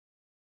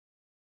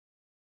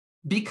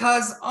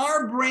 Because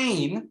our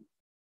brain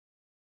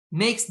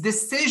makes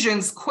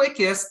decisions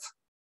quickest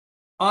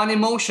on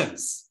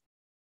emotions.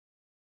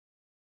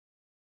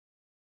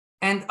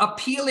 And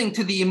appealing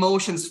to the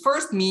emotions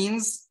first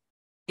means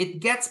it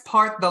gets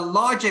the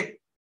logic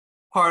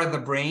part of the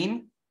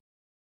brain,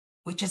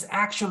 which is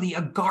actually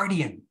a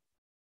guardian.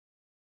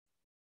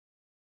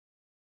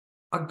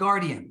 A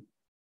guardian.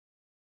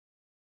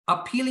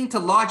 Appealing to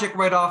logic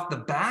right off the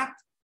bat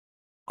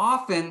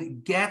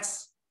often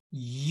gets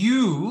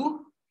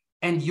you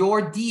and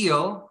your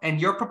deal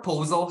and your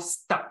proposal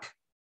stuck.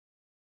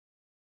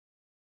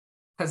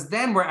 Because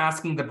then we're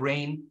asking the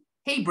brain,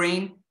 hey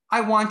brain,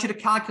 I want you to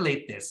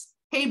calculate this.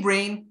 Hey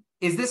brain,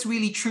 is this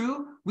really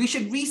true? We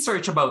should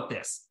research about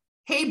this.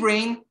 Hey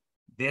brain,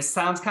 this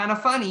sounds kind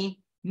of funny.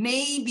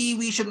 Maybe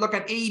we should look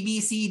at A, B,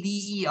 C,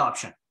 D, E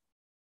option.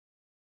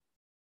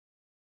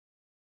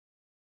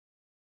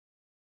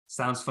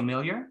 Sounds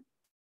familiar?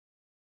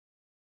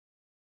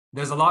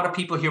 There's a lot of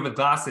people here with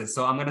glasses,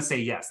 so I'm going to say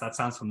yes, that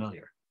sounds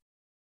familiar.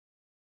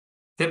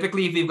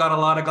 Typically, if you've got a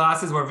lot of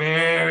glasses, we're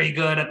very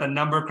good at the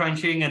number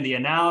crunching and the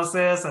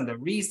analysis and the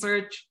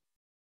research.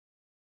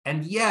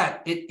 And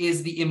yet, it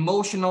is the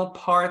emotional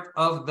part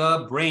of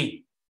the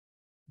brain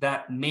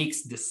that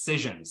makes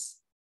decisions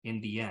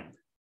in the end.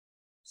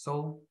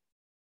 So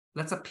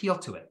let's appeal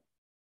to it.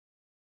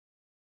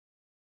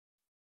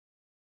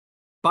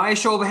 By a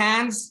show of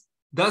hands,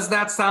 does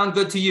that sound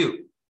good to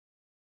you?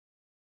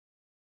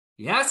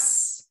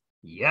 Yes?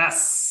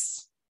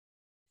 Yes.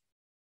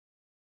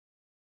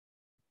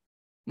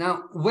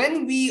 Now,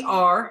 when we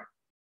are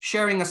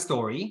sharing a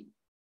story,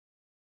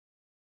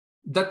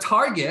 the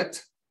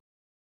target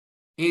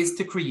is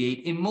to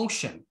create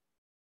emotion.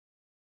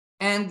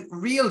 And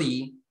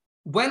really,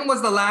 when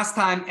was the last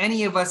time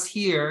any of us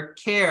here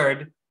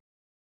cared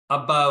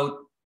about,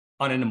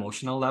 on an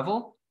emotional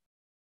level,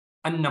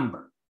 a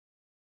number?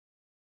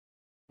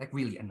 Like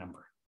really a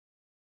number.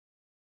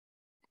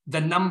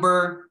 The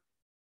number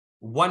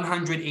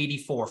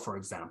 184, for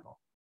example.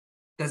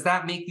 Does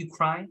that make you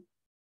cry?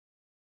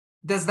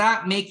 Does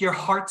that make your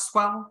heart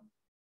swell?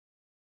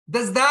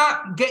 Does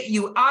that get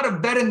you out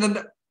of bed in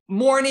the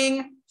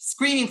morning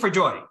screaming for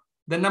joy?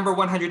 The number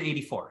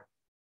 184.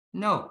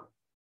 No,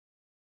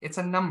 it's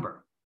a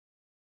number.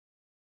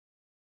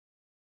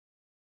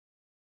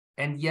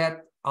 And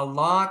yet a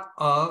lot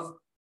of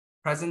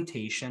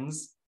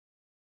presentations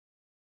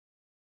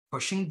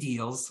pushing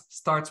deals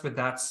starts with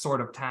that sort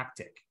of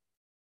tactic.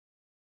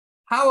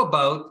 How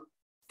about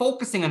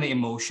focusing on the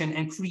emotion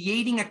and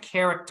creating a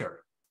character?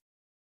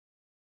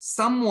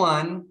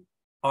 Someone,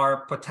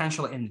 our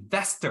potential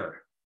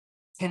investor,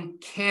 can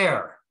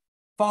care,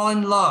 fall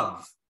in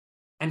love,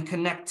 and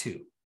connect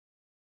to.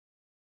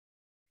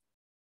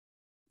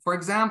 For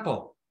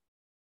example,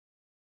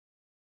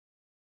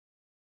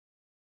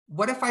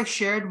 what if I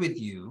shared with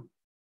you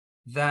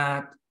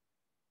that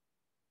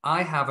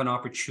I have an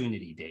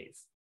opportunity, Dave?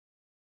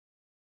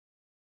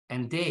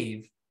 And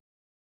Dave,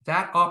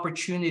 that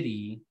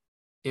opportunity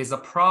is a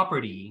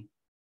property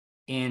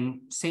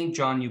in St.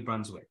 John, New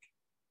Brunswick.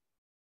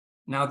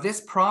 Now,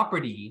 this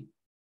property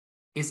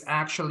is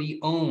actually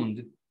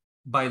owned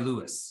by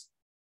Louis.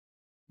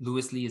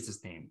 Louis Lee is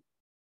his name.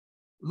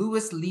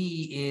 Louis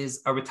Lee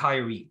is a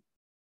retiree,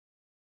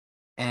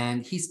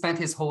 and he spent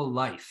his whole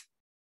life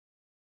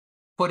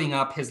putting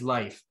up his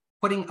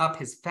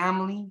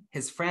family,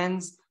 his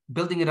friends,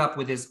 building it up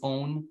with his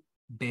own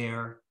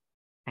bare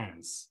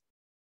hands.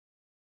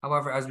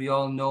 However, as we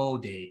all know,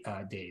 Dave,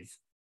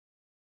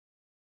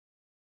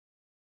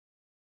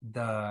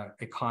 the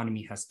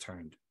economy has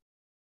turned.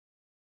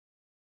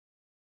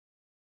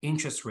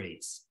 Interest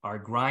rates are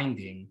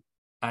grinding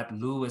at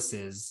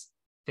Lewis's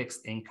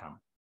fixed income.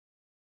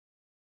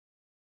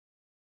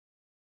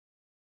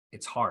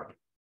 It's hard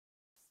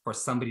for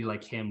somebody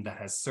like him that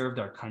has served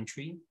our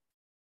country,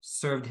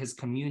 served his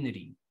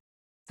community,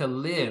 to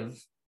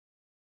live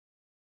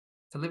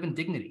in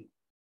dignity.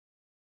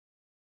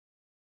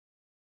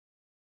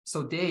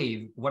 So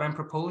Dave, what I'm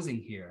proposing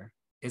here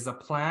is a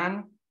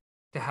plan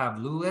to have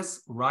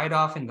Louis ride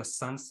off in the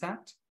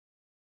sunset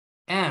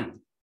and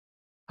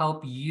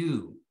help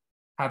you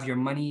have your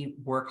money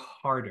work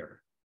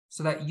harder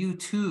so that you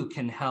too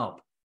can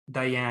help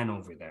Diane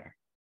over there.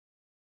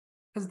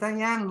 Because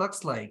Diane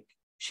looks like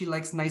she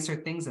likes nicer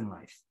things in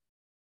life.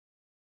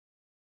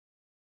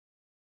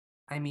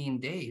 I mean,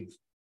 Dave,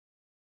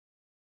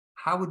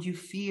 how would you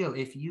feel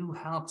if you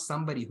helped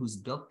somebody who's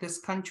built this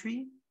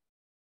country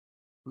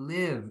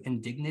live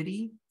in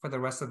dignity for the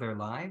rest of their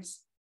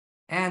lives,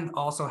 and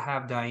also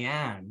have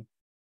Diane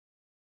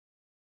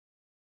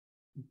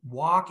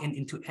walk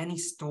into any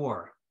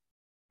store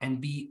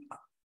and be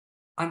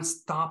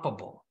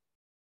unstoppable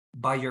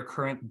by your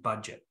current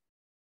budget?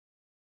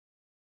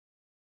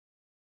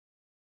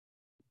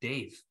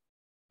 Dave,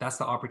 that's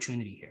the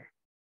opportunity here.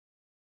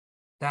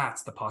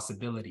 That's the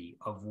possibility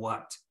of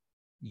what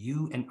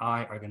you and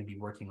I are going to be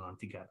working on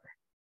together.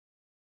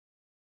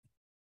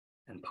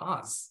 And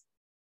pause.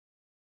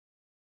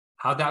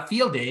 How'd that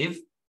feel, Dave?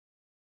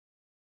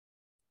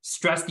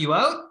 Stressed you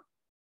out?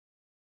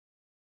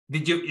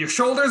 Did your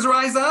shoulders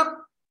rise up?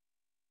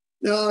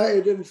 No,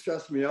 it didn't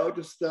stress me out.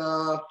 Just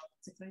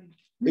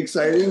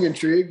exciting,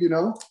 intrigued, you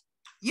know?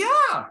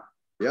 Yeah.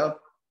 Yeah.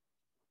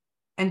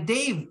 And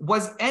Dave,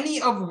 was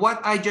any of what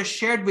I just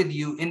shared with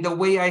you in the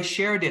way I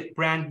shared it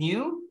brand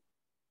new?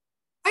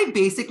 I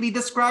basically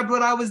described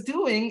what I was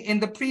doing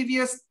in the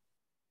previous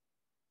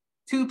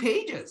 2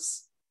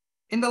 pages.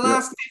 In the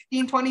last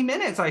 15, 20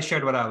 minutes, I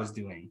shared what I was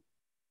doing.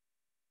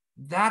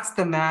 That's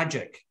the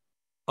magic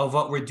of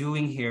what we're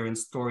doing here in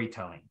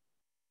storytelling.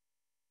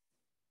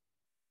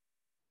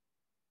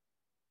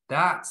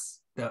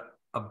 That's the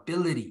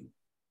ability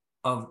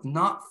of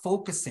not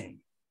focusing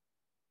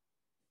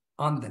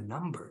on the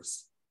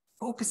numbers,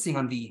 focusing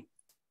on the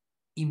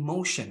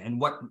emotion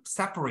and what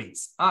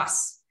separates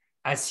us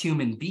as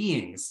human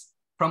beings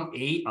from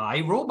AI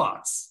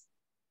robots.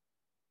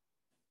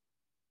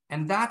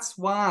 And that's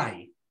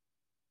why,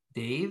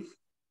 Dave,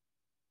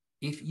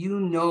 if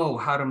you know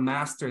how to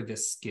master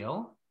this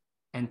skill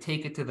and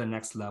take it to the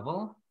next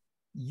level,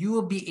 you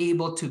will be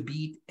able to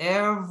beat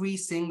every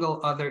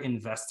single other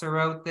investor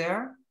out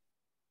there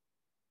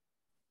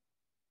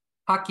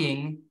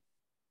hacking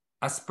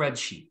a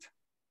spreadsheet.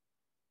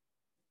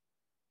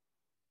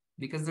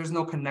 Because there's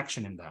no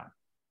connection in that.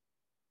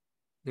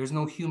 There's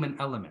no human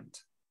element.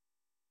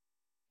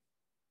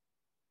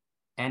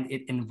 And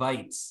it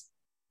invites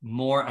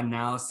more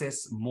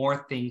analysis,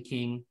 more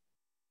thinking,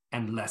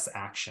 and less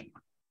action.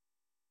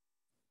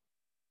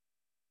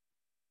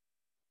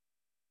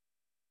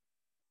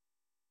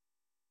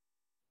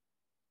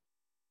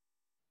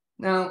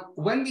 Now,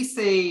 when we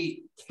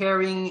say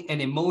caring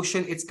and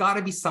emotion, it's got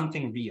to be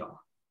something real.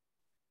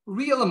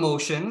 Real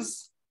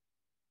emotions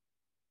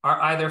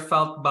are either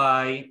felt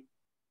by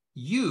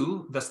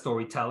you, the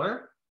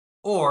storyteller,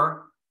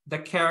 or the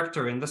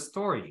character in the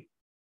story.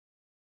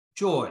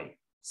 Joy,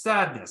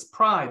 sadness,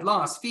 pride,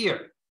 loss,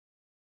 fear.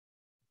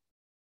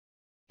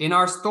 In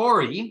our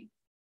story,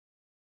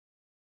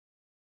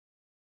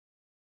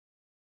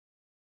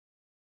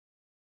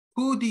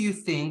 who do you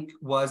think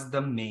was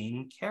the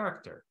main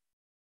character?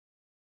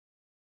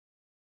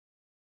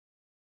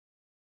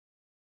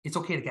 It's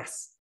okay to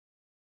guess.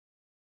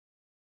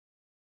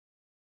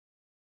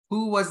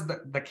 Who was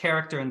the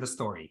character in the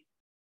story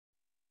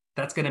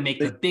that's going to make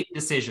the big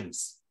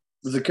decisions?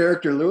 Was the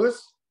character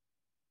Lewis?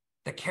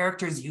 The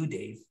character is you,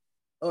 Dave.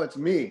 Oh, it's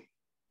me.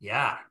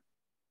 Yeah.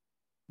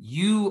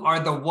 You are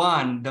the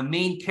one, the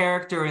main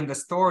character in the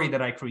story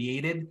that I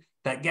created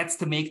that gets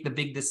to make the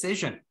big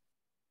decision.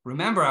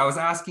 Remember, I was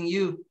asking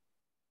you,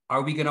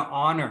 are we going to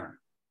honor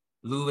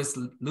Lewis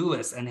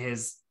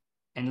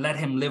and let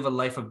him live a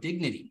life of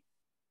dignity?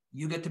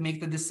 You get to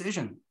make the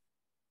decision.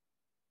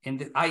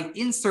 And I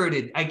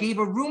gave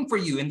a room for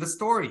you in the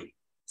story.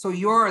 So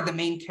you're the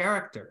main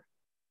character.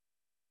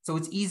 So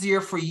it's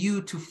easier for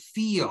you to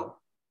feel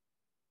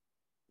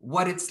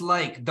what it's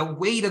like, the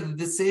weight of the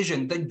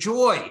decision, the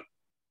joy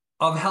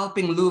of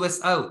helping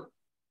Lewis out.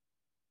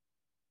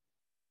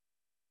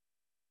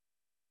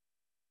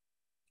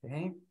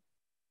 Okay.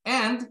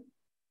 And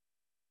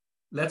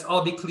let's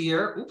all be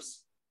clear,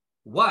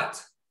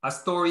 what a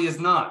story is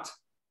not: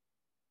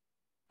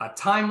 a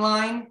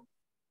timeline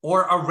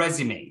or a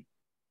resume.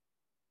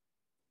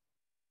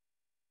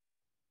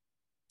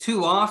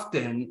 Too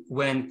often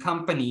when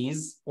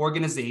companies,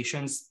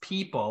 organizations,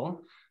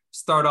 people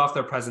start off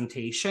their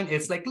presentation,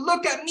 it's like,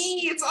 look at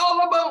me, it's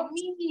all about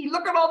me.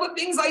 Look at all the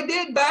things I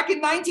did back in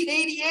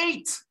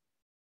 1988.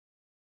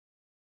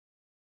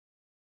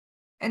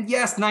 And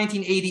yes,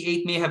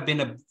 1988 may have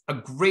been a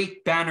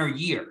great banner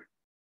year.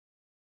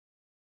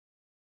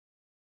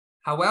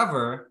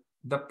 However,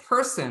 the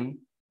person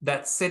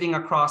that's sitting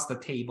across the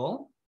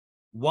table,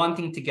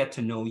 wanting to get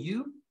to know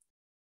you,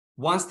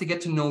 wants to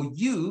get to know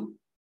you,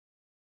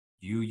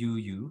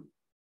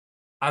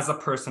 as a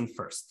person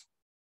first.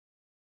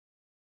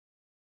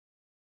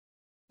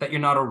 That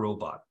you're not a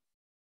robot.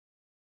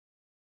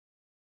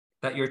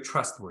 That you're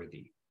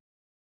trustworthy.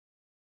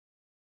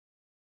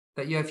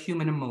 That you have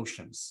human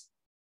emotions.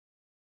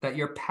 That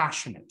you're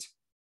passionate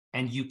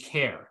and you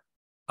care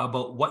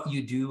about what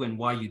you do and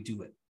why you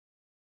do it.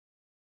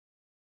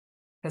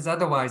 Because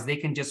otherwise, they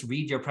can just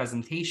read your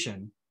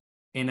presentation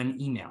in an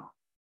emailed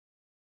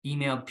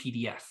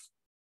PDF.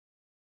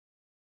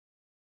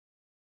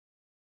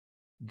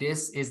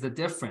 This is the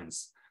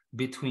difference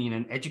between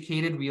an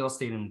educated real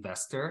estate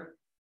investor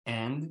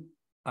and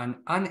an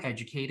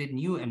uneducated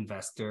new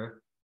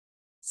investor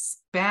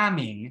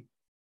spamming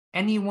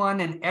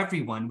anyone and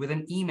everyone with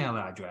an email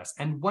address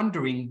and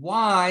wondering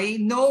why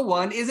no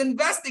one is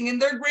investing in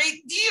their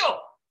great deal.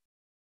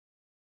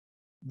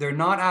 They're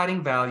not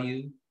adding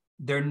value.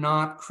 They're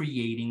not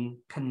creating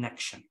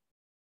connection.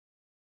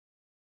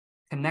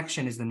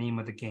 Connection is the name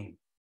of the game.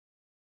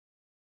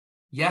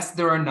 Yes,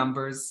 there are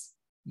numbers.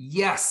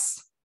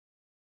 Yes,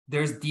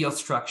 there's deal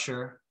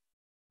structure,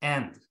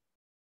 and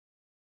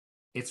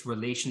it's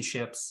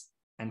relationships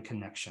and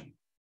connection.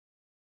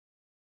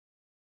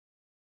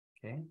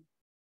 Okay.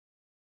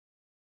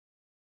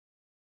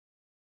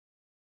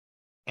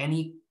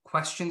 Any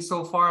questions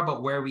so far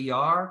about where we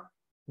are,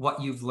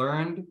 what you've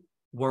learned,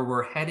 where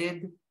we're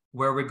headed,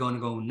 where we're going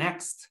to go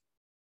next?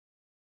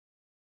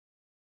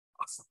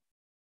 Awesome.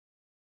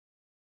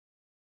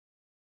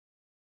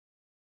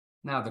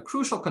 Now, the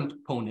crucial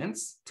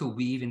components to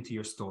weave into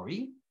your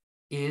story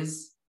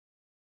is,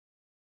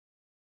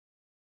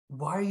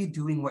 why are you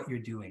doing what you're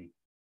doing?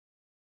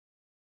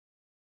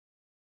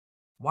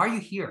 Why are you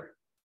here?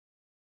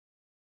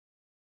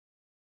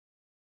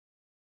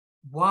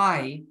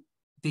 Why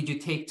did you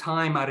take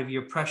time out of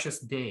your precious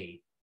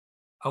day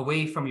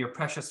away from your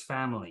precious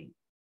family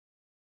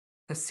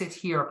to sit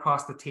here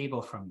across the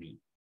table from me?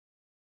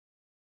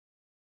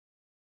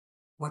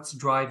 What's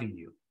driving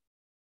you?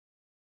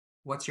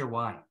 What's your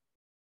why?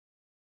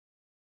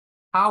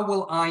 How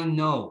will I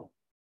know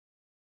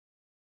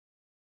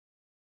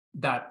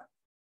that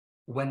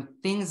when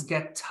things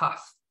get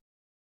tough,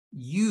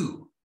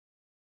 you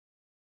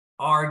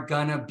are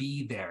gonna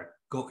be there,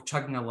 go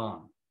chugging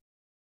along?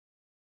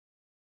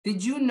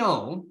 Did you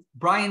know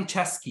Brian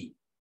Chesky,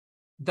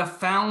 the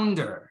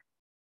founder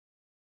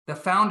of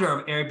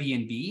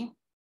Airbnb,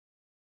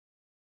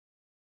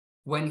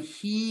 when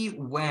he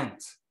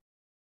went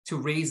to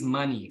raise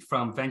money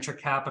from venture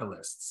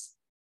capitalists,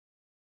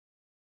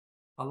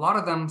 a lot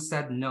of them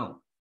said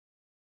no.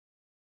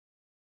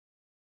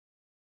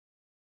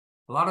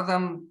 A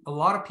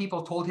lot of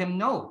people told him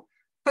no.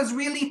 Because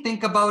really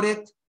think about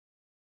it,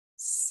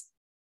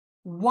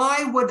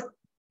 why would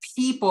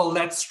people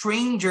let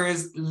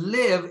strangers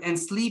live and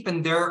sleep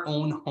in their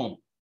own home?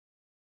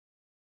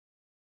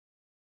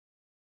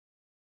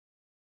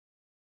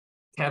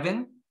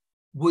 Kevin,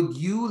 would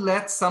you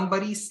let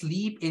somebody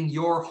sleep in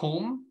your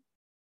home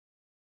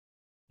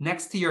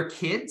next to your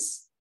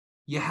kids?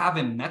 You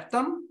haven't met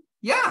them?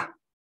 Yeah.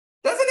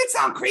 Doesn't it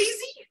sound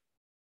crazy?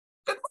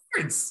 Good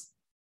words.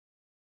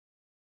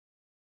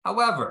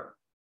 However,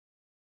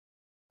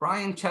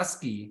 Brian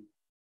Chesky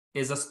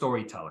is a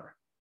storyteller.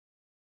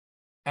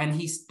 And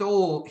he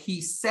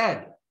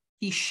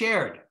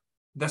shared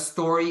the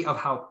story of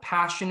how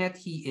passionate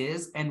he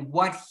is and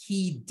what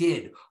he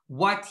did,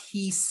 what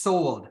he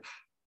sold,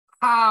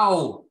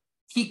 how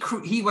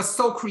he was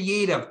so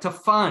creative to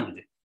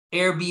fund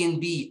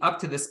Airbnb up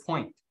to this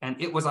point, and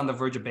it was on the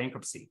verge of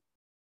bankruptcy.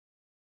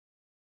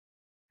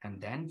 And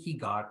then he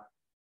got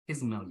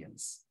his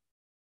millions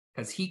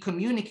because he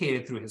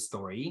communicated through his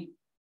story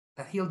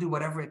that he'll do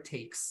whatever it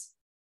takes,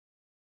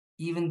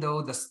 even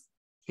though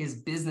his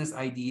business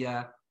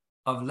idea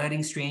of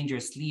letting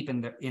strangers sleep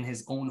in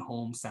his own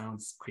home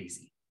sounds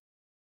crazy.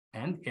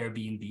 And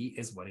Airbnb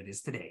is what it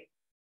is today.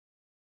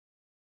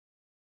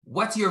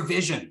 What's your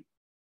vision?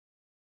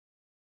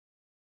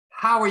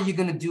 How are you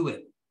going to do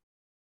it?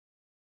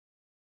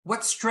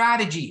 What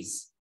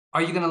strategies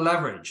are you going to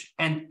leverage?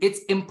 And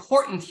it's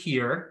important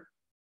here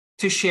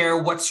to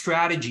share what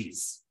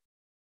strategies,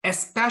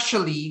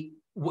 especially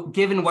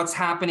given what's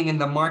happening in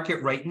the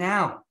market right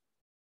now.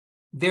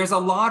 There's a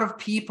lot of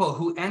people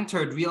who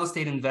entered real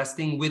estate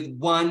investing with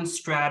one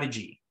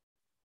strategy.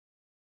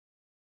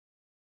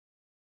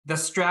 The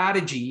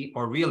strategy,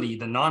 or really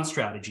the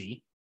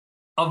non-strategy,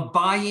 of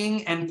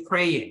buying and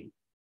praying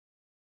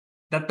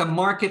that the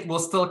market will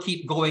still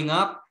keep going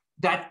up,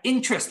 that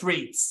interest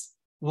rates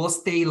will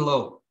stay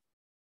low.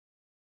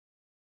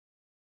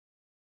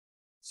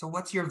 So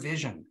what's your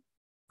vision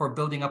for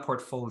building a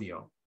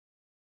portfolio?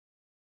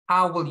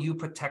 How will you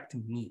protect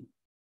me?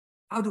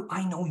 How do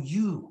I know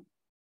you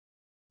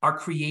are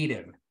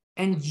creative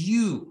and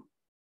you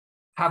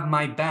have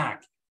my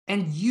back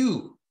and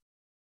you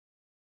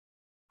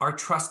are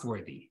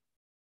trustworthy?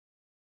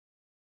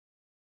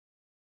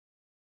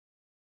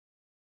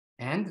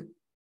 And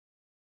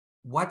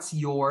what's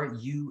your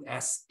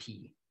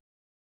USP?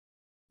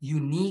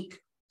 Unique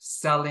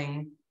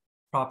selling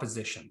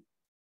proposition.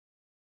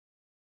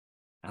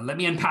 And let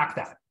me unpack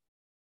that.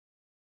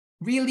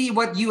 Really,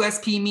 what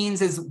USP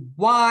means is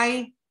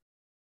why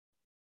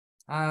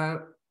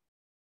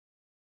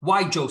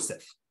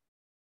Joseph?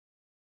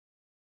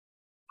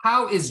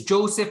 How is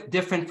Joseph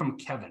different from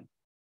Kevin?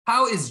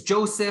 How is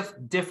Joseph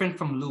different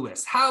from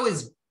Lewis? How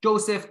is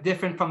Joseph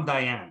different from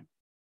Diane?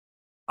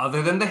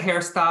 Other than the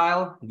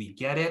hairstyle, we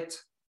get it.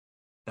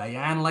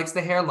 Diane likes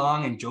the hair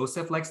long and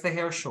Joseph likes the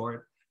hair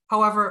short.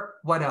 However,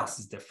 what else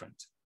is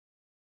different?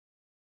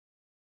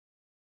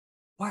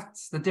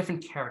 What's the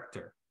different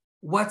character?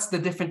 What's the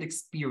different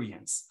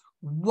experience?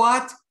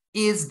 What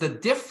is the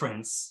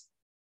difference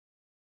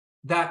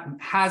that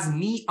has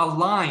me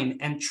align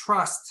and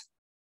trust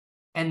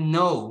and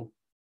know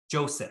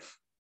Joseph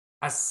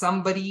as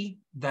somebody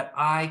that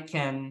I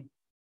can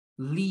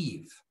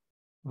leave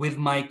with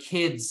my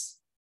kids'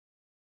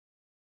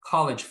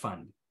 college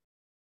fund,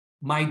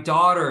 my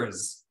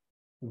daughter's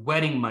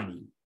wedding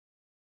money,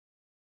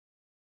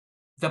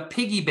 the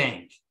piggy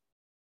bank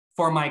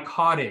for my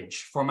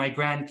cottage, for my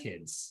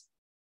grandkids?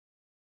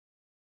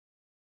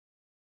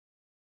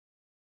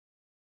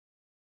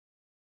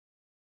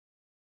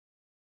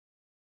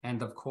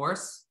 And of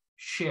course,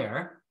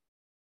 share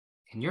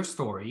in your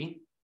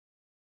story,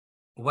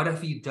 what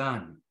have you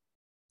done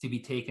to be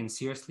taken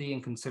seriously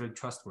and considered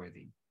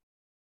trustworthy?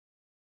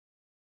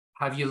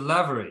 Have you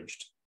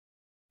leveraged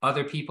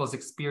other people's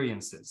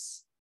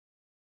experiences?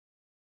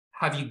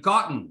 Have you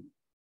gotten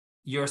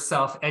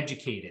yourself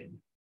educated?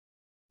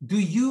 Do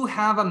you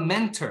have a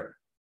mentor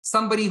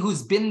somebody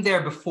who's been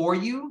there before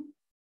you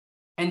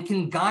and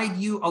can guide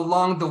you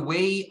along the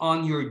way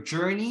on your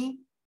journey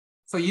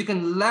so you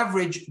can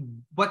leverage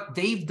what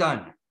they've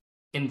done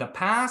in the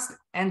past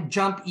and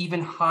jump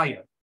even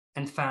higher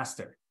and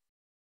faster?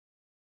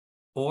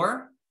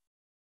 Or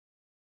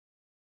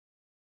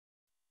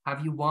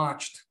have you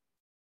watched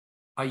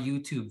a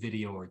YouTube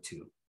video or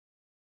two?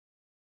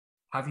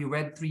 Have you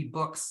read 3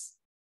 books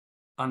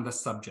on the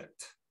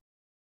subject?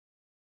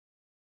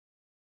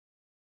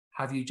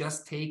 Have you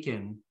just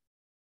taken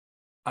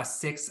a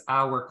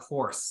 6-hour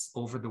course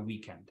over the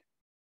weekend?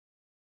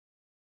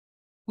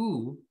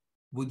 Who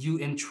would you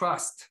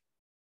entrust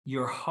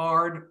your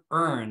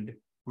hard-earned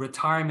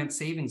retirement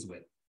savings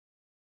with?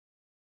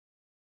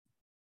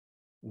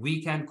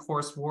 Weekend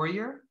course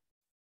warrior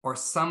or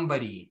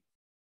somebody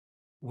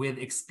with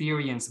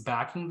experience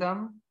backing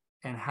them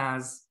and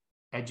has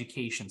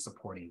education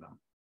supporting them?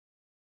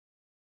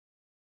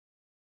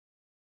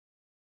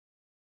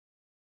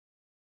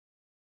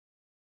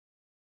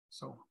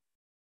 So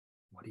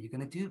what are you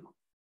going to do?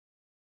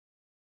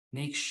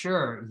 Make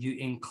sure you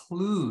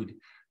include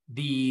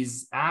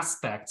these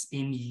aspects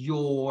in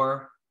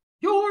your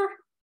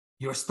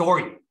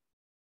story.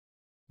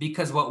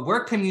 Because what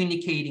we're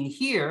communicating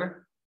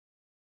here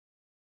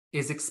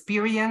is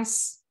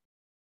experience,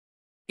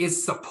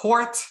 is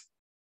support,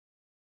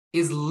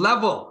 is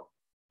level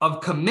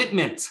of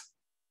commitment.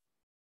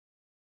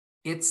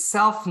 It's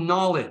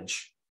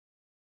self-knowledge.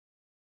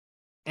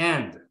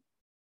 And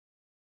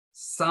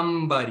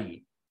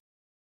somebody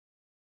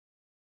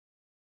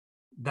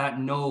that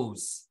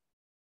knows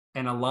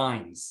and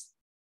aligns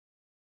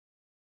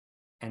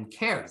and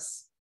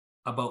cares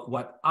about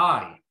what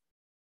I,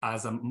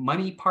 as a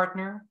money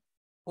partner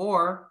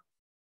or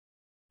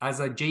as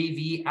a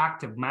JV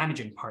active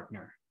managing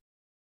partner,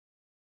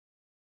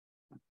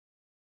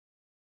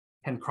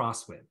 can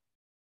cross with.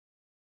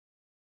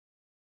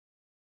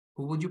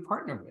 Who would you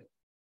partner with?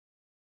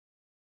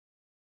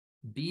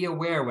 Be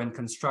aware when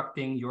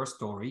constructing your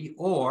story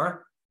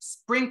or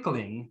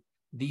sprinkling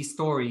these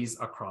stories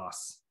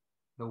across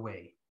the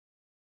way.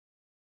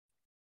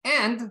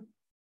 And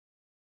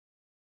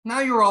now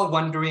you're all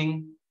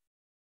wondering,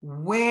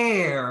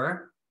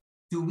 where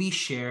do we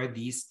share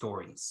these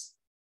stories?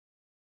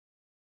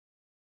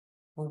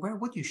 Well, where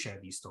would you share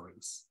these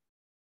stories?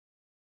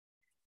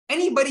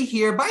 Anybody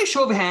here, by a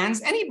show of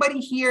hands, anybody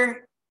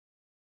here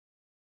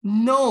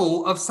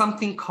know of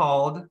something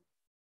called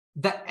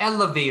the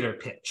elevator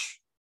pitch?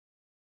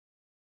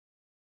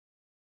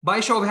 By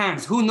a show of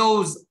hands, who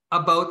knows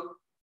about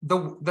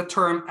the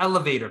term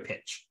elevator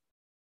pitch?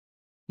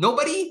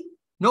 Nobody?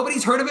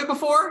 Nobody's heard of it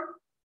before?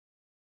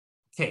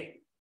 Okay.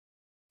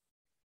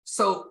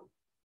 So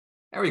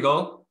there we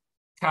go.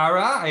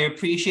 Kara, I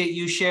appreciate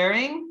you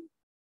sharing.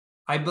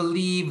 I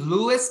believe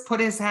Lewis put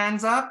his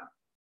hands up.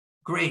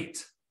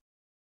 Great.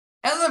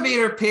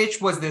 Elevator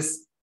pitch was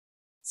this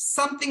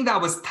something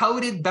that was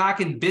touted back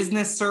in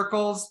business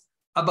circles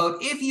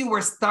about if you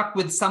were stuck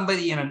with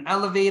somebody in an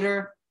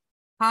elevator,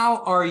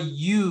 how are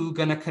you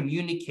going to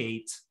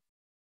communicate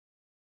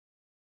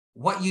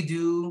what you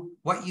do,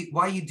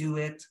 why you do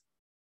it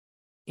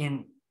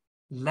in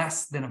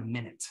less than a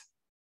minute?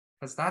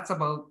 Because that's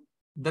about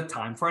the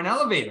time for an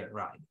elevator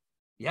ride.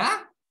 Yeah?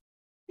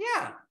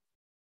 Yeah.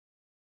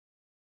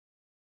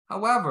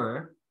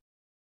 However,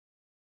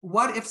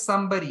 what if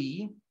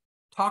somebody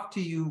talked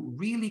to you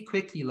really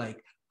quickly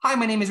like, hi,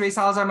 my name is Ray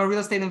Salazar. I'm a real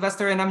estate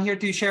investor and I'm here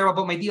to share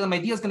about my deal. And my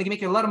deal is going to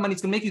make you a lot of money.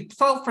 It's going to make you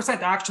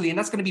 12% actually. And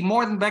that's going to be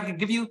more than that I can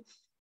give you.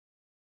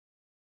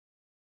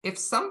 If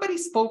somebody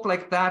spoke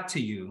like that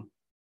to you,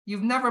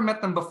 you've never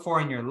met them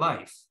before in your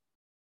life.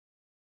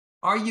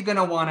 Are you going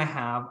to want to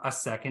have a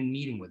second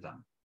meeting with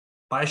them?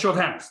 By a show of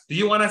hands, do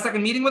you want a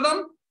second meeting with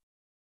them?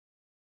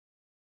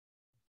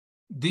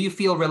 Do you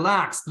feel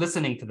relaxed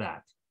listening to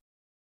that?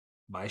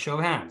 By a show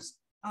of hands.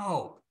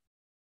 Oh.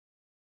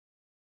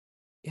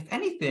 If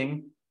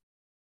anything,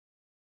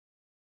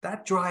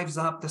 that drives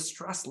up the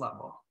stress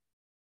level.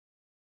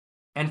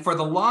 And for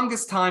the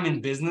longest time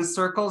in business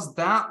circles,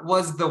 that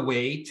was the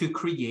way to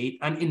create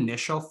an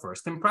initial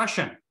first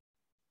impression.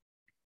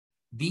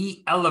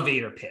 The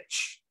elevator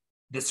pitch.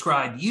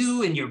 Describe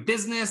you and your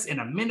business in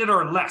a minute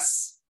or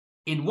less,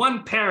 in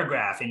one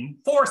paragraph, in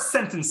 4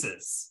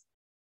 sentences.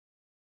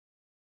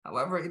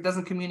 However, it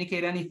doesn't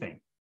communicate anything.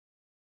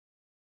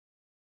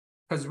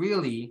 Because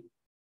really,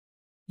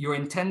 your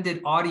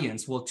intended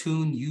audience will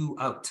tune you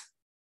out.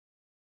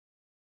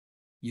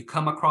 You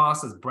come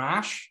across as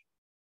brash,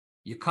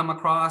 you come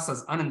across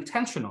as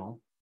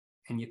unintentional,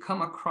 and you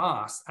come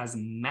across as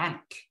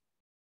manic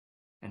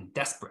and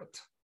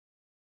desperate.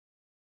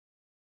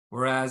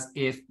 Whereas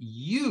if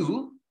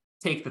you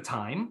take the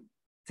time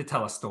to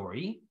tell a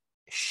story,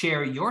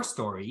 share your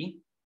story,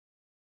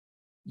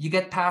 you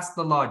get past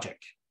the logic,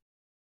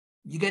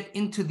 you get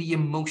into the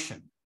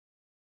emotion,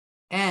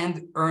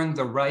 and earn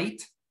the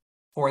right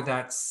for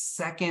that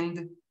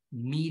second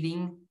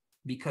meeting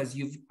because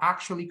you've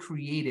actually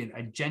created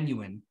a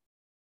genuine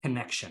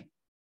connection.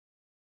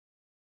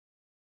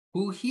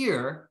 Who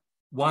here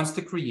wants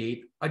to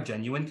create a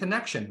genuine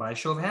connection by a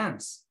show of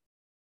hands?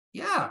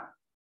 Yeah.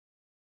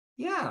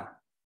 Yeah.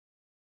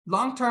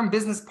 Long-term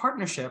business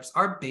partnerships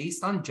are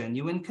based on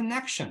genuine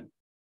connection,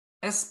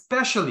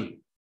 especially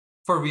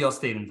for real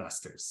estate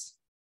investors.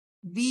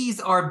 These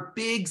are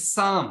big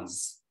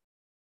sums.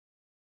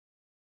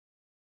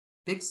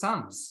 Big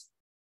sums.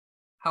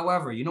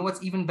 However, you know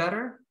what's even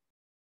better?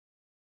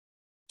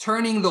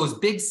 Turning those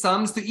big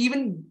sums to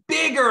even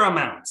bigger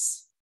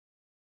amounts.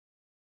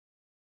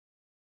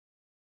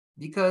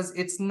 Because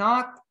it's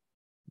not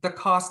the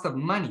cost of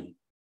money,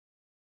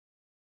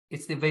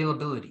 it's the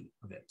availability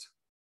of it.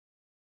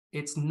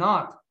 It's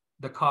not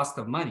the cost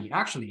of money.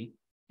 Actually,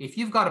 if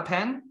you've got a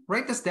pen,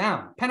 write this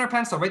down. Pen or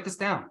pencil, write this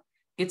down.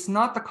 It's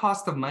not the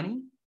cost of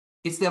money,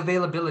 it's the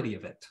availability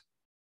of it.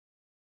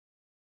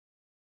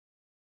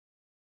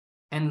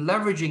 And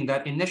leveraging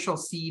that initial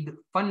seed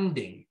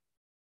funding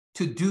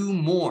to do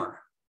more,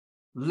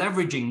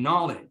 leveraging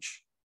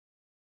knowledge,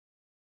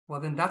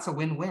 well, then that's a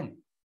win-win.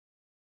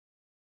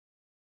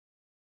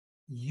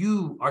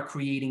 You are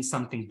creating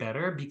something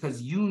better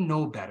because you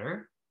know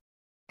better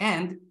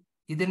and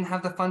you didn't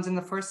have the funds in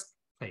the first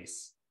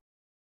place.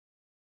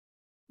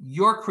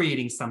 You're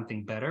creating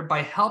something better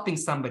by helping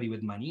somebody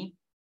with money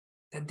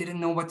that didn't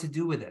know what to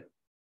do with it.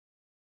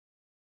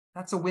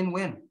 That's a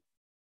win-win.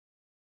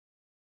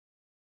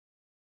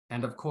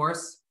 And of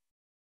course,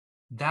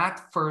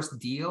 that first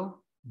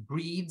deal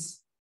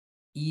breeds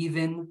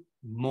even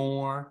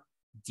more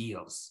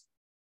deals.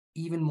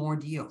 Even more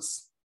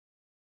deals.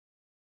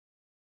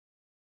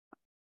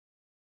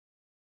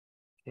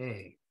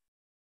 Okay.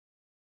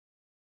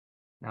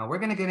 Now we're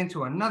going to get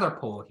into another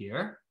poll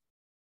here.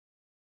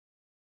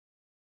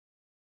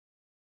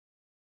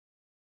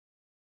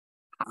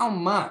 How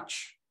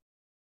much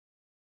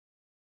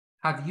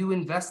have you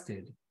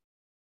invested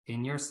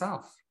in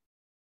yourself?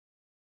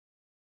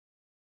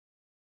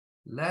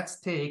 Let's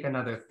take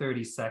another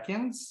 30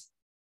 seconds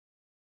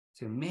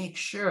to make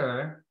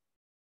sure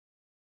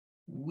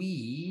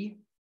we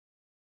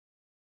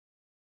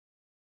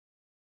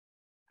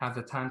have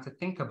the time to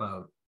think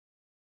about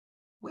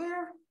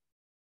where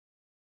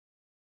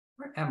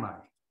am I?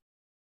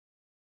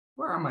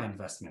 Where are my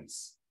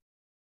investments?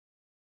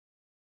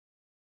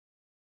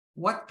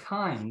 What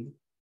kind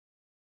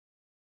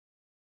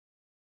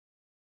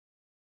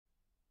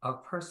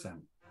of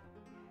person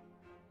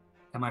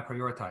am I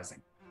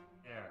prioritizing?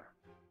 There.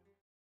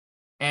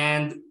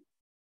 And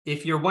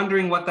if you're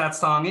wondering what that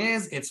song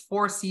is, it's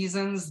Four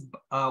Seasons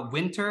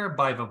Winter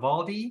by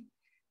Vivaldi.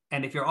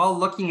 And if you're all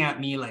looking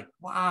at me like,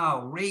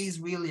 wow, Ray's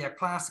really a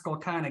classical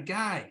kind of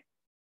guy,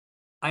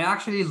 I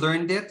actually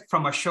learned it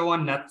from a show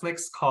on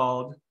Netflix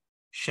called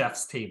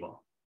Chef's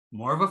Table.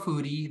 More of a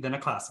foodie than a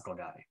classical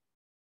guy.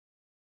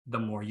 The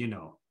more you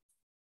know.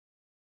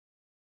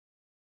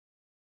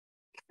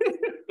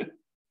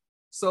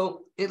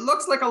 So it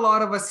looks like a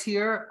lot of us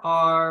here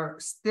are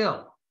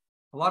still,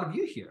 a lot of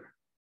you here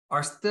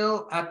are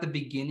still at the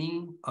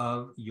beginning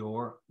of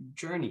your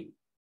journey.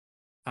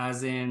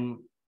 As in,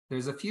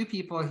 there's a few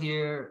people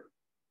here,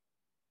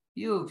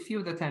 few of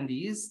the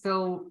attendees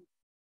still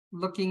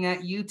looking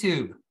at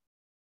YouTube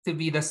to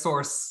be the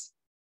source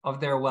of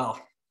their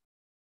wealth,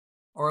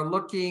 or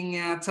looking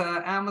at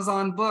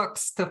Amazon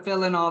books to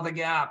fill in all the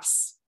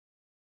gaps.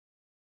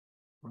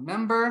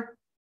 Remember,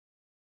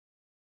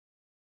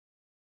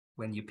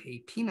 when you pay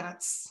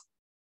peanuts,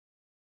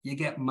 you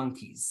get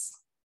monkeys.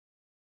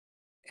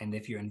 And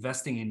if you're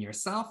investing in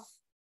yourself,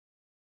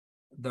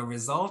 the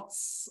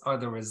results are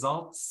the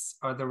results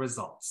are the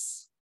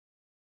results.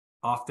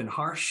 Often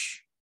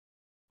harsh,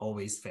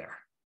 always fair.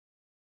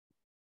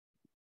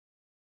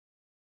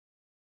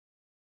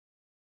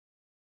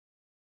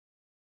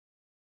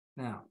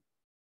 Now,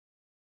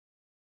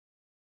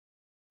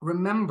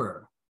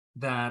 remember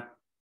that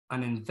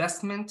an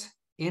investment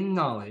in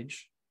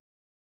knowledge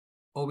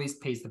always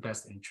pays the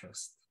best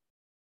interest.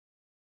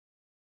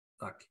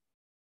 Look,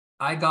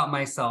 I got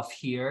myself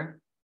here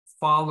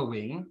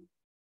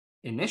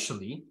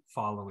initially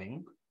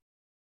following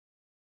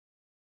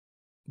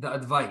the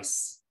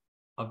advice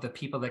of the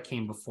people that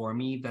came before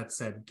me that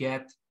said,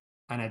 get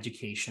an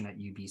education at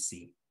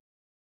UBC.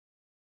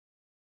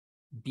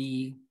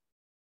 Be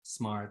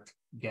smart,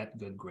 get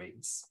good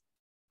grades.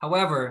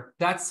 However,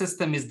 that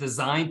system is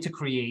designed to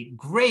create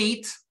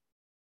great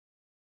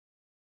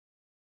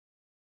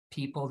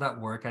people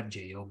that work at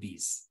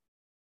JOBs.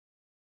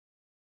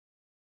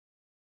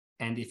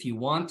 And if you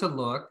want to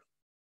look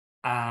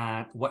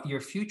at what your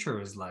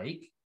future is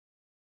like,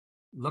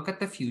 look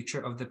at the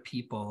future of the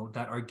people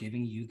that are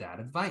giving you that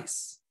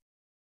advice.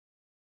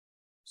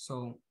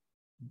 So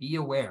be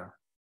aware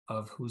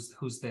of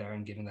who's there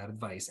and giving that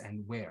advice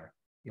and where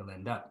you'll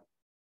end up.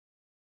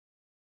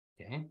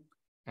 Okay.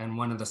 And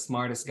one of the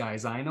smartest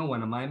guys I know,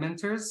 one of my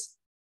mentors,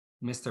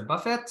 Mr.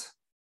 Buffett,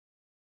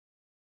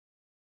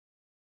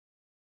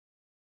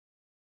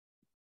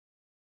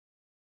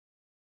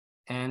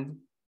 and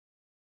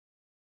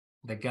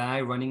the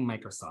guy running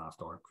Microsoft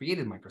or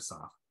created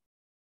Microsoft.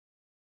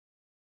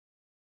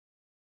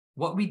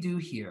 What we do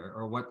here,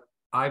 or what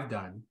I've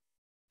done,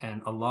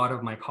 and a lot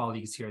of my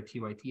colleagues here at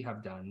TYT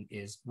have done,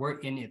 is we're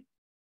in it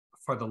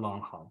for the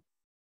long haul.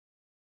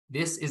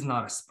 This is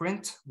not a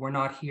sprint. We're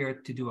not here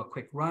to do a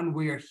quick run.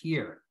 We are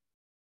here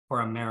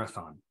for a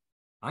marathon.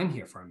 I'm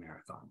here for a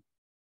marathon.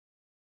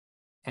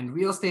 And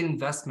real estate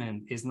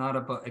investment is not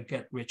about a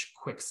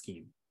get-rich-quick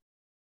scheme.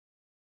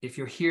 If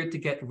you're here to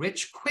get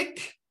rich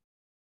quick,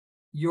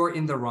 you're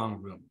in the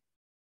wrong room.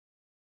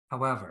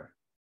 However,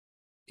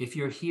 if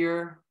you're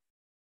here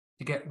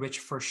to get rich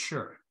for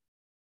sure,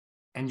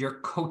 and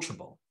you're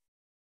coachable,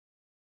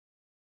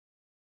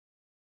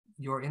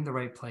 you're in the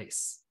right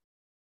place.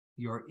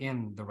 You're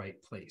in the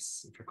right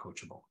place if you're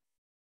coachable.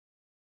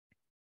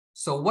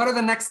 So what are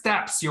the next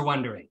steps, you're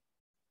wondering?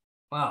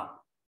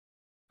 Well,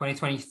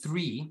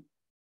 2023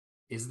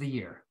 is the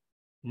year.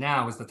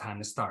 Now is the time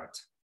to start.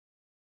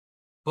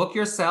 Book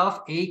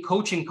yourself a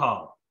coaching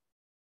call.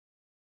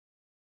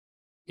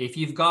 If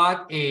you've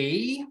got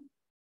a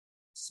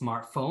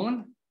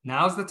smartphone,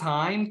 now's the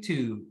time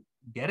to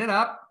get it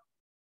up,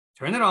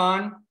 turn it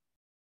on,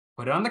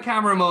 put it on the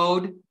camera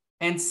mode,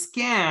 and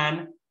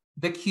scan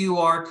the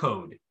QR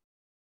code.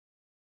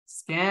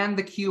 Scan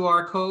the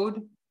QR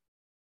code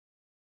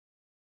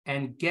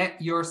and get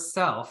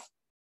yourself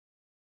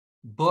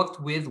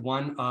booked with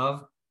one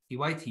of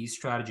TYT's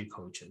strategy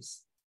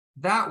coaches.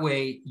 That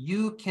way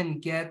you can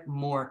get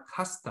more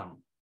customized,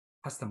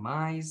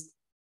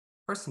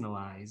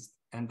 personalized,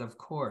 and of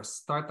course,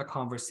 start the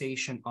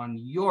conversation on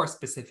your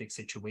specific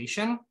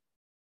situation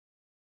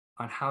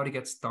on how to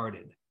get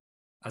started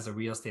as a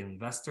real estate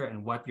investor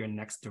and what your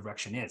next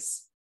direction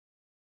is.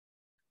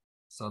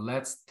 So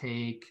let's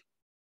take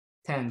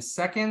 10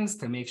 seconds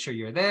to make sure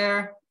you're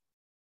there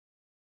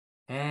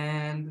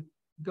and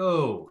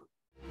go.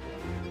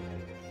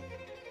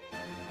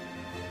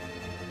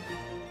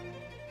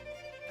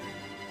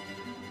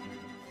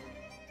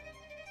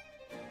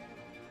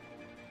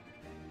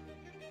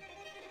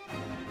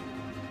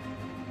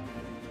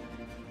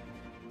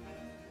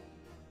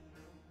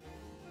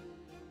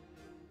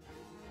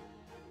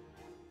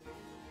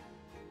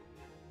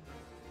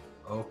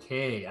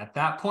 Okay, at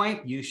that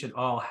point, you should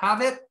all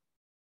have it.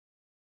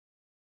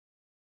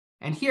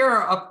 And here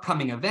are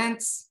upcoming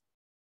events.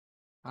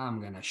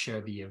 I'm going to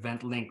share the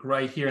event link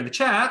right here in the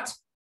chat.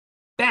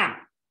 Bam!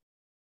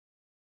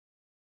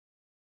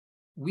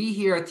 We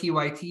here at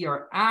TYT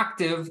are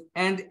active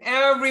and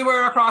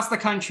everywhere across the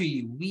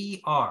country.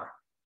 We are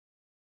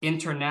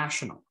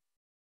international.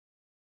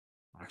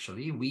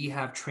 Actually, we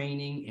have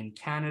training in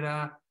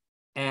Canada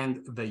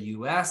and the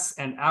US,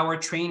 and our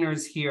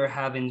trainers here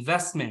have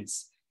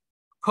investments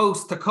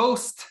coast to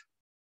coast,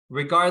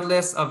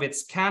 regardless of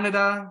it's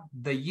Canada,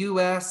 the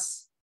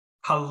US,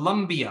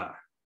 Colombia,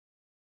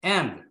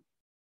 and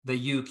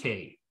the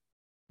UK.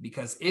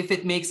 Because if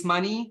it makes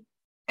money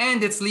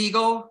and it's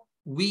legal,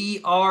 we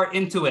are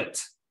into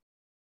it.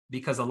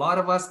 Because a lot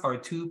of us are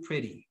too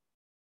pretty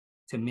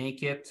to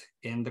make it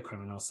in the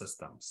criminal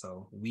system.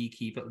 So we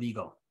keep it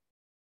legal.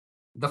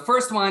 The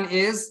first one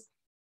is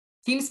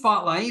Team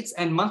Spotlights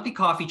and Monthly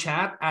Coffee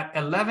Chat at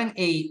 11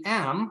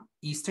 a.m.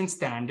 Eastern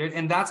Standard,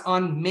 and that's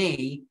on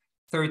May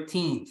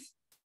 13th.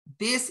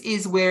 This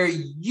is where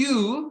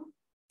you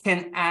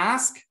can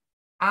ask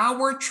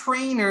our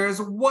trainers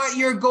what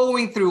you're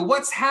going through,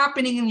 what's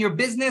happening in your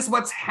business,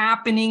 what's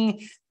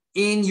happening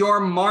in your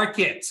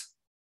market.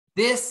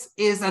 This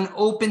is an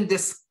open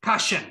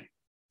discussion.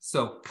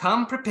 So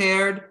come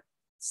prepared.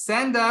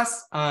 Send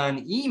us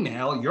an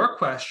email, your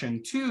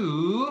question,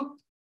 to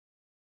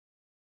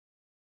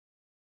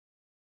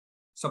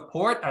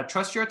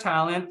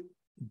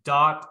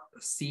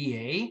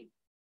support@trustyourtalent.ca,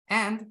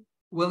 and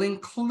we'll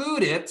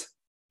include it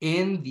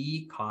in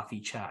the coffee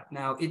chat.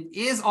 Now, it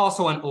is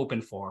also an open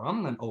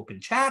forum, an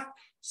open chat,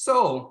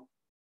 so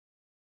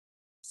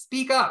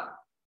speak up,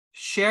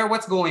 share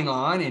what's going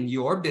on in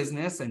your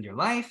business and your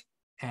life,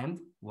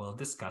 and we'll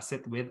discuss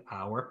it with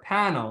our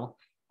panel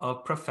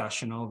of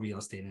professional real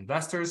estate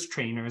investors,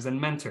 trainers, and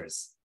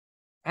mentors.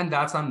 And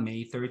that's on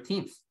May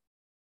 13th.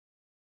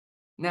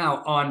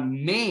 Now,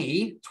 on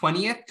May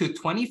 20th to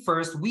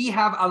 21st, we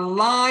have a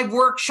live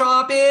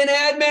workshop in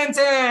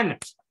Edmonton.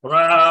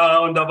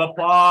 Round of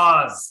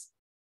applause.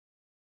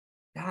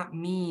 That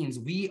means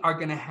we are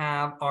going to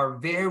have our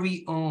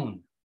very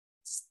own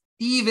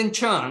Stephen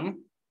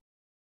Chung,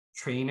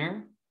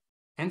 trainer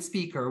and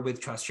speaker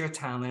with Trust Your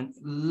Talent,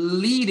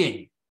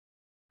 leading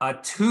a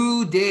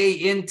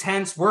 2-day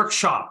intense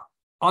workshop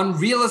on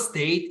real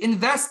estate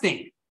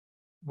investing,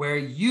 where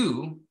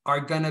you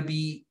are going to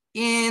be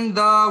in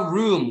the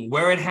room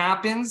where it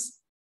happens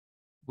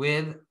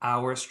with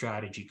our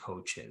strategy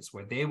coaches,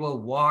 where they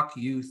will walk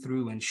you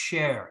through and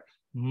share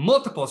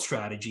multiple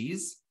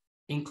strategies,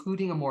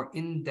 including a more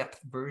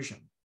in-depth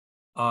version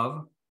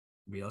of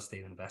real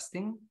estate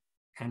investing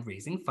and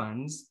raising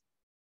funds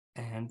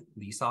and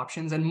lease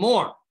options and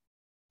more,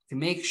 to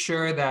make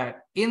sure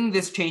that in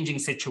this changing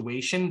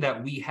situation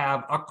that we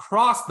have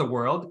across the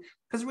world,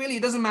 because really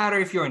it doesn't matter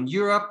if you're in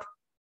Europe,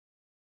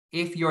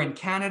 if you're in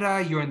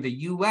Canada, you're in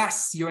the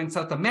US, you're in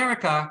South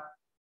America,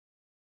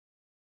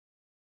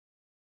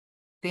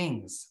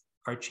 things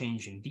are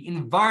changing. The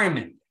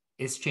environment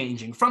is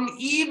changing. From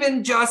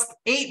even just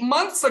 8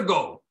 months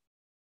ago,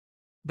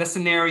 the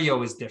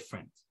scenario is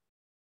different.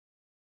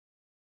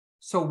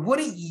 So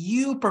wouldn't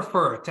you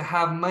prefer to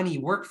have money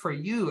work for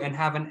you and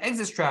have an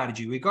exit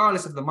strategy,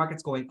 regardless if the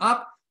market's going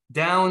up,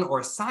 down,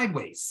 or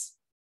sideways?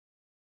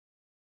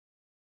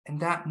 And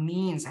that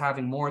means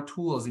having more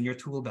tools in your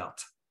tool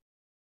belt.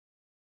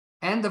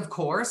 And of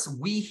course,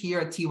 we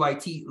here at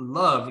TYT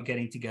love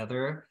getting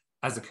together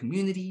as a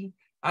community,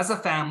 as a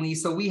family.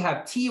 So we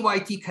have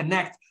TYT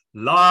Connect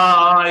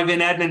live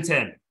in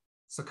Edmonton.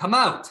 So come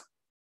out,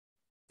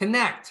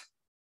 connect,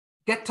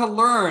 get to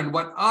learn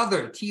what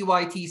other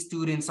TYT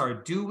students are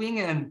doing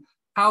and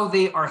how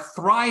they are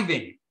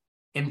thriving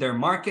in their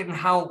market and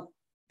how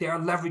they are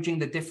leveraging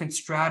the different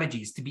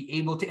strategies to be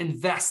able to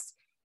invest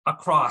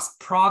across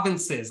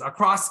provinces,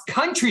 across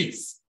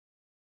countries,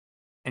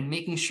 and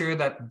making sure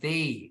that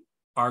they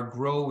are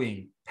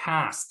growing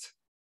past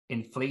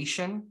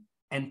inflation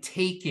and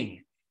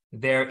taking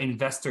their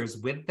investors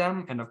with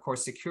them, and of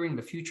course, securing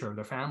the future of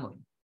their family.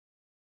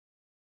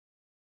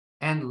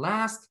 And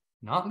last,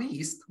 not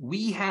least,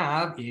 we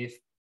have, if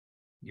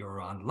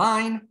you're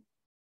online,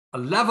 a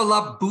Level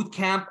Up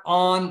Bootcamp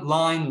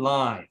online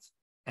live.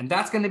 And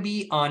that's going to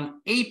be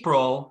on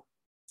April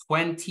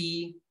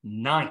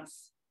 29th.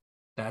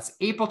 That's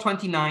April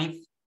 29th,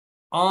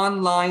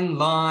 online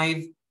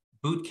live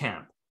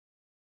bootcamp.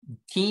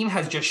 Team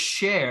has just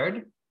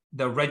shared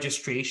the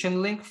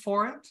registration link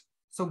for it.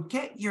 So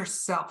get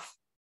yourself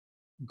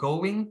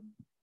going,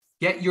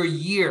 get your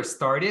year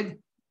started,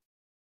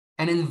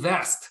 and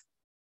invest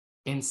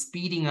in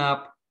speeding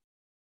up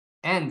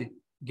and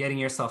getting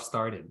yourself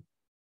started.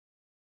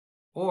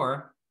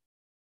 Or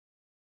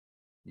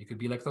you could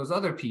be like those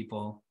other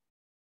people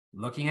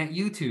looking at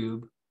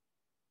YouTube,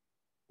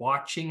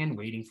 watching and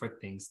waiting for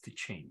things to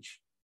change.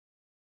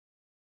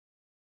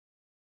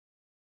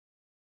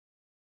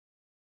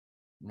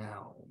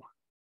 Now,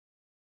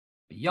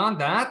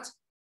 beyond that,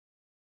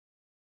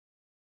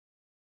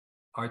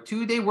 our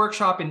 2-day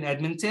workshop in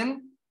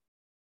Edmonton,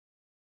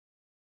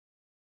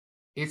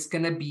 it's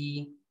going to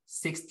be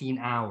 16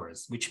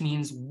 hours, which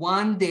means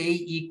 1 day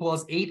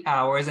equals 8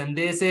 hours. And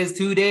this is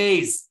 2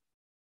 days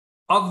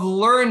of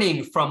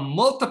learning from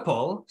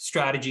multiple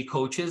strategy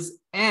coaches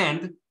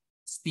and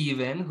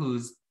Stephen,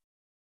 who's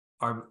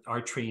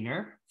our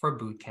trainer for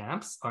boot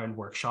camps and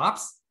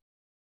workshops,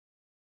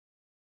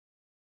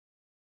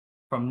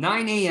 from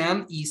 9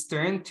 a.m.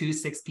 Eastern to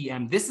 6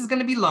 p.m. This is going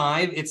to be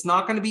live. It's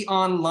not going to be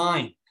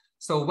online.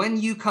 So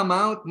when you come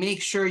out,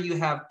 make sure you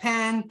have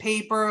pen,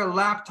 paper,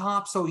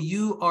 laptop, so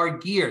you are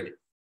geared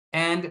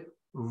and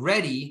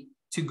ready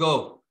to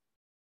go.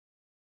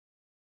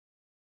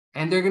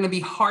 And there are going to be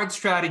hard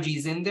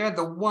strategies in there,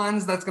 the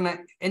ones that's going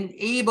to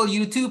enable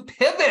you to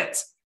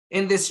pivot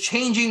in this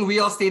changing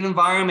real estate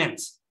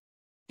environment,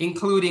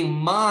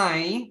 including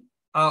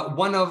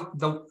one of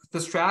the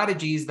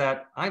strategies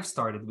that I've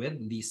started with,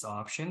 lease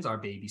options, our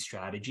baby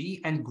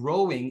strategy, and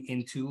growing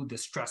into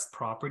distressed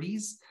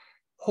properties,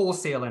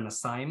 wholesale and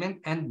assignment,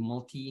 and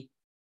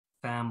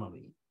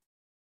multi-family.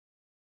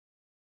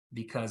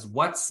 Because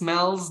what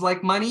smells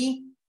like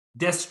money?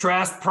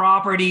 Distressed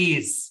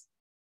properties.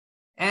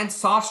 And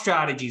soft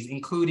strategies,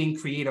 including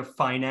creative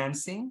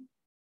financing,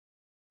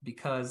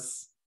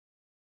 because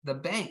the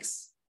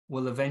banks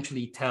will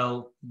eventually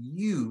tell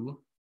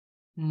you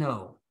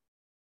no.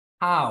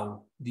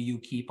 How do you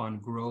keep on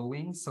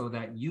growing so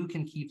that you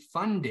can keep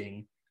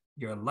funding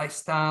your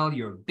lifestyle,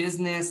 your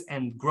business,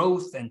 and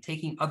growth, and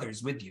taking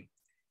others with you?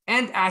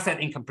 And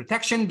asset income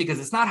protection, because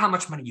it's not how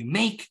much money you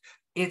make,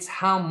 it's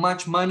how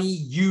much money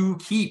you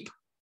keep.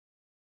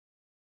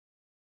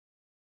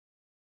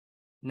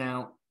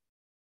 Now,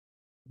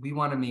 we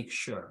want to make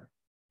sure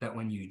that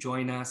when you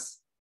join us,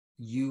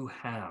 you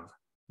have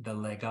the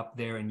leg up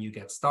there and you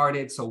get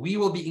started. So we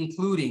will be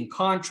including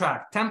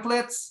contract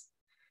templates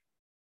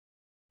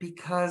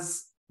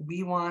because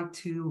we want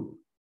to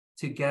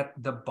get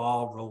the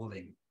ball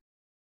rolling.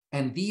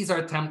 And these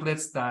are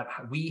templates that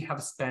we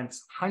have spent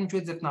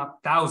hundreds, if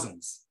not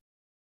thousands,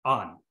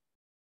 on.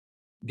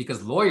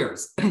 Because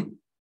lawyers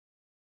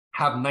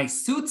have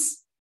nice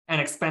suits and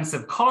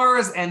expensive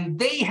cars, and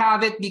they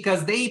have it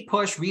because they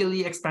push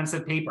really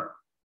expensive paper.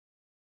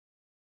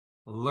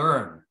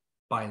 Learn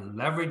by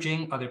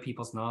leveraging other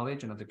people's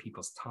knowledge and other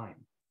people's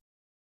time.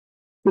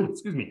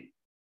 Excuse me.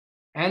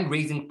 And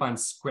raising fund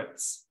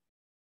scripts.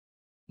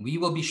 We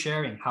will be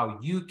sharing how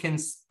you can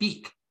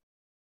speak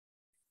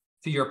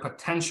to your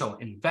potential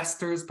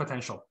investors,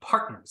 potential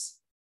partners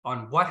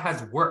on what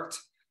has worked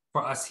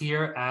for us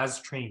here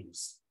as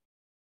trainers.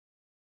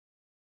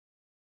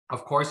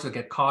 Of course, you'll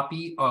get a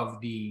copy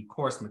of the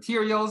course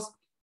materials,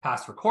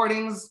 past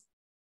recordings,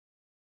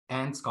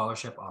 and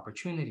scholarship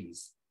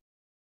opportunities,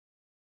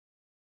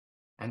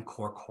 and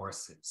core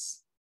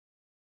courses.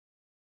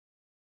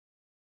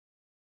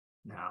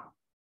 Now,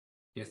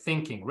 you're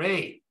thinking,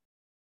 Ray,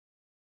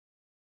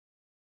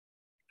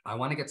 I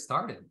want to get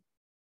started.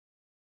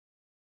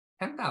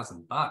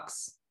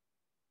 $10,000.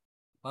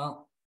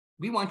 Well,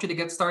 we want you to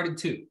get started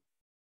too.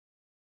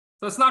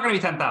 So it's not going to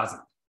be 10,000.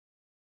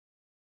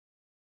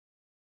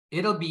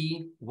 it'll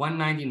be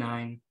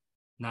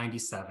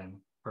 $199.97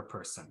 per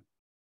person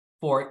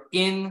for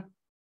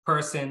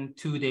in-person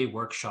 2-day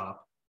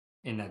workshop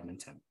in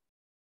Edmonton.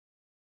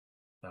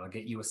 That'll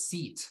get you a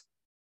seat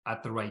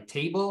at the right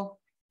table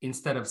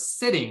instead of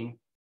sitting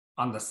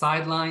on the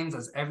sidelines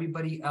as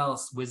everybody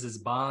else whizzes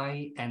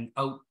by and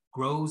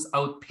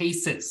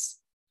outpaces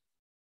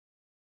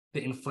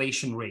the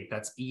inflation rate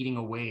that's eating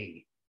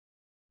away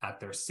at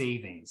their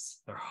savings,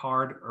 their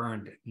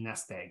hard-earned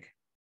nest egg.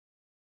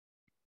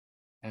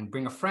 And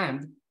bring a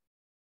friend.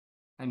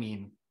 I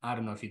mean, I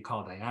don't know if you'd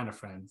call Diana a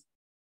friend.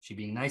 She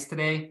being nice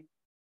today,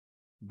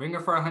 bring her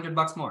for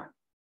 $100 more.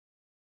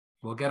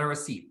 We'll get her a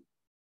seat.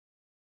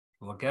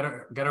 We'll get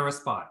her a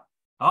spot.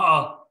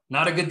 Uh-oh,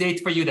 not a good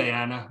date for you,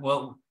 Diana.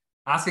 Well,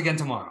 ask again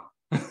tomorrow.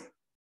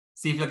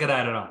 See if you'll get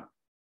added on.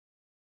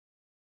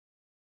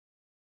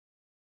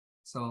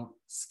 So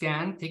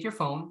take your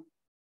phone,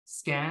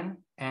 scan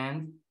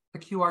and the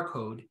QR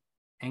code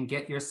and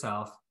get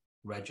yourself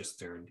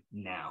registered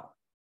now.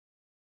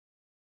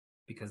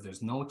 Because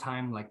there's no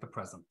time like the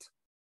present.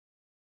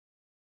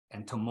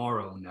 And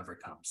tomorrow never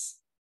comes.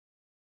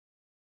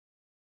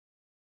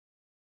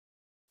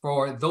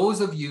 For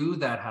those of you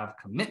that have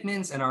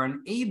commitments and are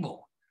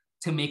unable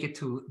to make it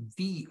to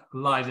the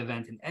live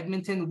event in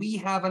Edmonton, we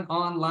have an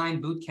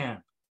online boot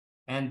camp.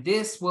 And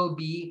this will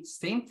be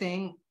same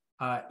thing,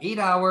 8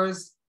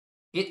 hours.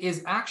 It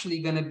is actually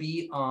going to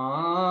be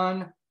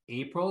on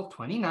April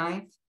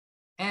 29th.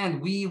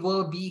 And we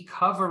will be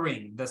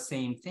covering the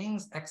same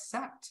things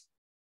except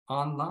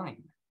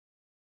online.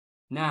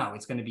 Now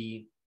it's going to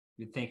be,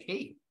 you'd think,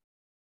 hey,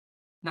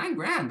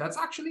 $9,000, that's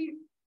actually,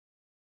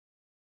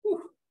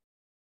 whew.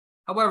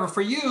 However,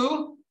 for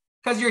you,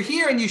 because you're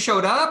here and you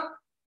showed up,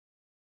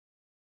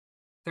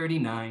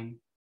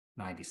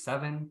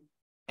 $39.97.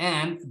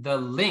 And the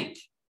link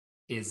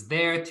is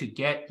there to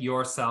get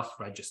yourself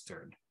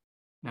registered.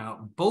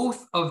 Now,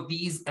 both of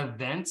these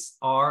events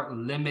are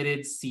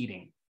limited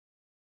seating.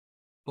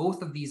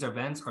 Both of these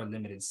events are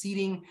limited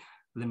seating,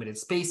 limited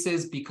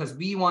spaces, because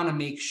we want to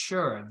make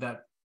sure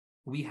that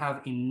we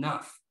have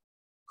enough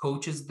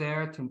coaches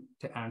there to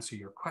answer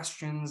your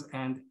questions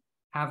and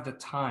have the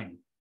time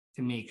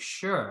to make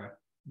sure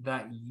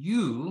that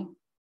you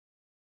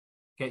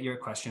get your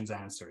questions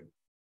answered,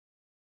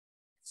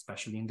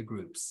 especially in the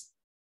groups.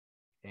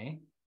 Okay,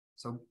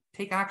 so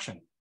take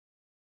action.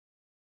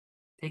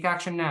 Take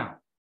action now.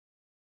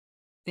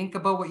 Think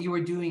about what you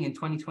were doing in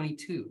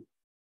 2022.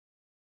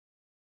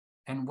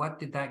 And what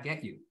did that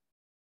get you?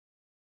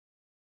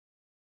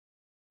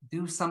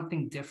 Do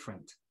something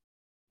different.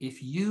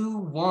 If you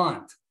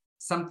want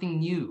something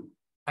new,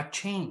 a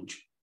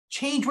change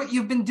what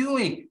you've been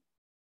doing.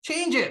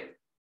 Change it.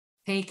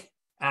 Take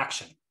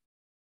action.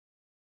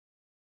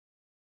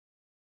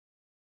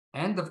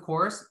 And of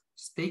course,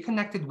 stay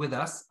connected with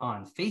us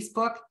on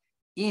Facebook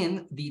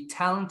in the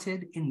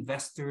Talented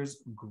Investors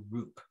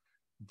group.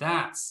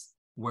 That's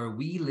where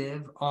we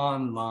live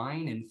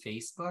online in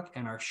Facebook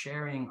and are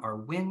sharing our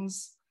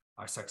wins,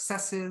 our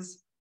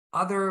successes,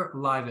 other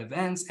live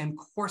events and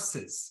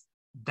courses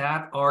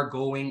that are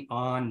going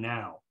on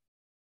now.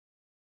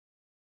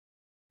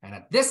 And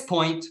at this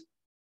point,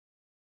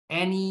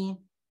 any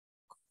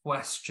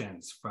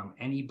questions from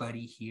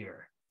anybody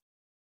here?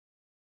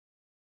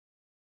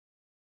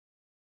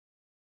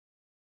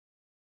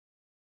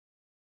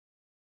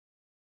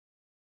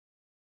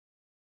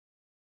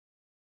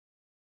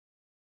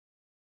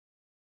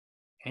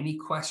 Any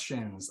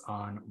questions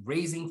on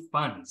raising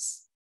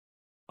funds,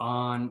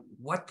 on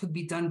what could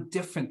be done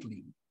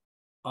differently,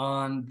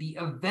 on the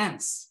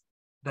events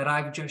that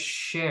I've just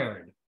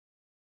shared?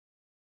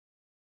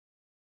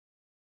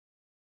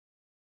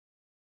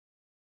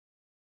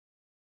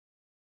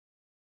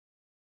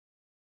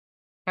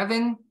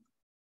 Kevin,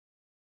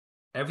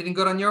 everything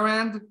good on your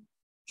end?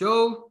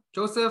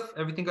 Joseph,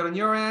 everything good on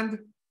your end?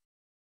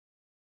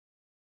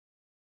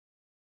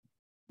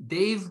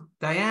 Dave,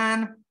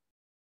 Diane,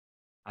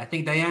 I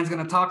think Diane's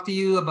going to talk to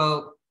you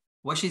about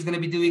what she's going to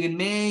be doing in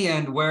May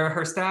and where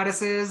her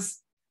status is.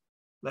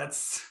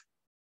 Let's...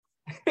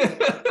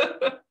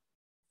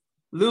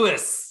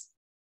 Louis.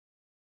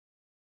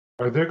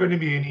 Are there going to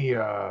be any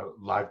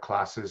live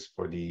classes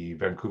for the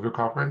Vancouver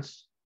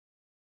conference?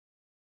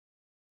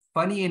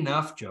 Funny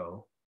enough,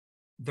 Joe,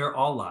 they're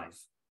all live.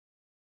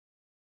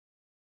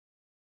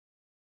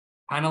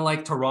 Kind of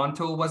like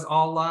Toronto was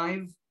all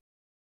live.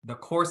 The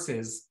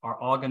courses are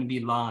all going to be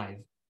live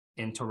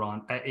in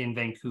in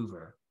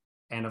Vancouver.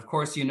 And of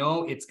course, you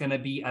know, it's going to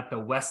be at the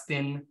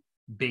Westin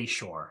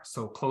Bayshore,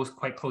 so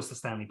quite close to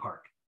Stanley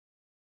Park.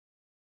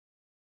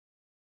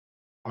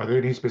 Are there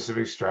any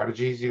specific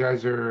strategies you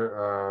guys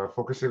are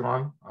focusing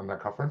on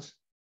that conference?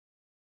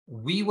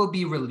 We will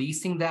be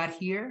releasing that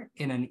here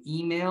in an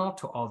email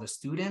to all the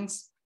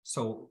students.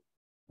 So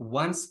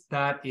once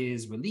that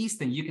is released,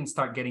 then you can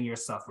start getting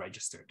yourself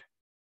registered.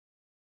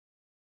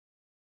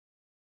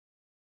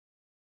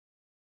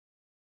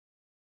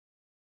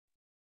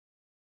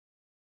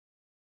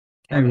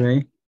 Hey,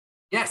 Ray.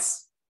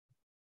 Yes.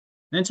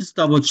 Let's just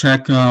double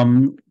check.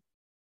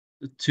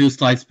 the 2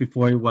 slides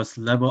before it was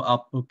level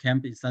up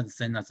bootcamp. Is that the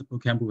same as the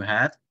bootcamp we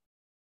had?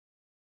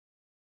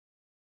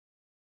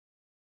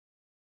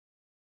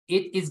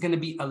 It is going to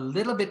be a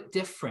little bit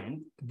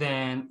different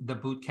than the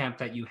boot camp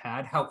that you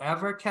had.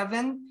 However,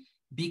 Kevin,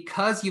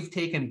 because you've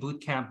taken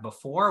boot camp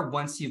before,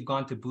 once you've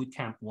gone to boot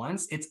camp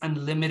once, it's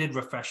unlimited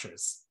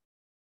refreshers.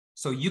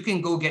 So you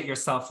can go get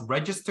yourself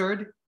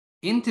registered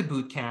into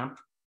boot camp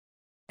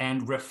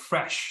and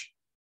refresh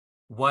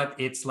what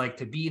it's like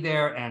to be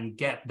there and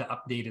get the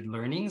updated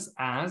learnings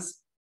as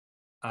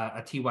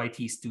a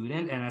TYT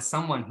student and as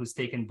someone who's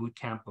taken boot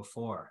camp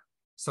before.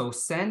 So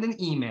send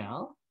an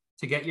email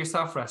to get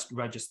yourself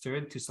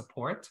registered to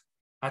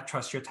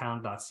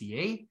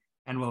support@trustyourtown.ca,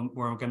 and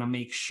we're going to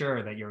make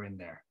sure that you're in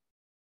there.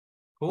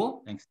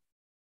 Cool? Thanks.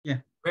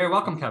 Yeah. Very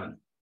welcome, Kevin.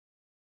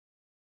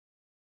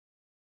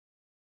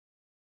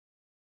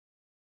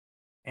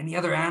 Any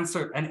other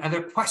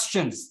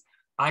questions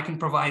I can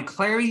provide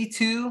clarity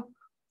to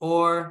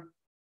or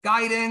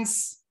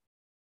guidance?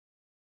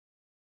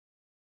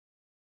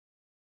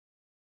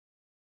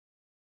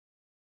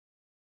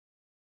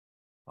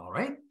 All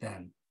right,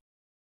 then.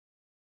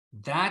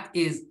 That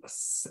is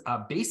a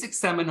basic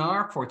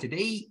seminar for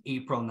today,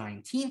 April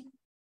 19th.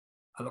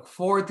 I look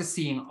forward to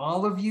seeing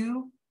all of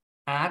you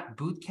at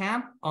boot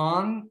camp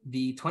on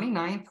the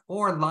 29th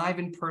or live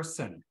in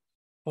person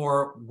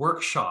for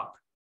workshop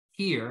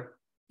here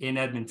in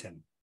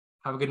Edmonton.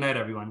 Have a good night,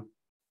 everyone.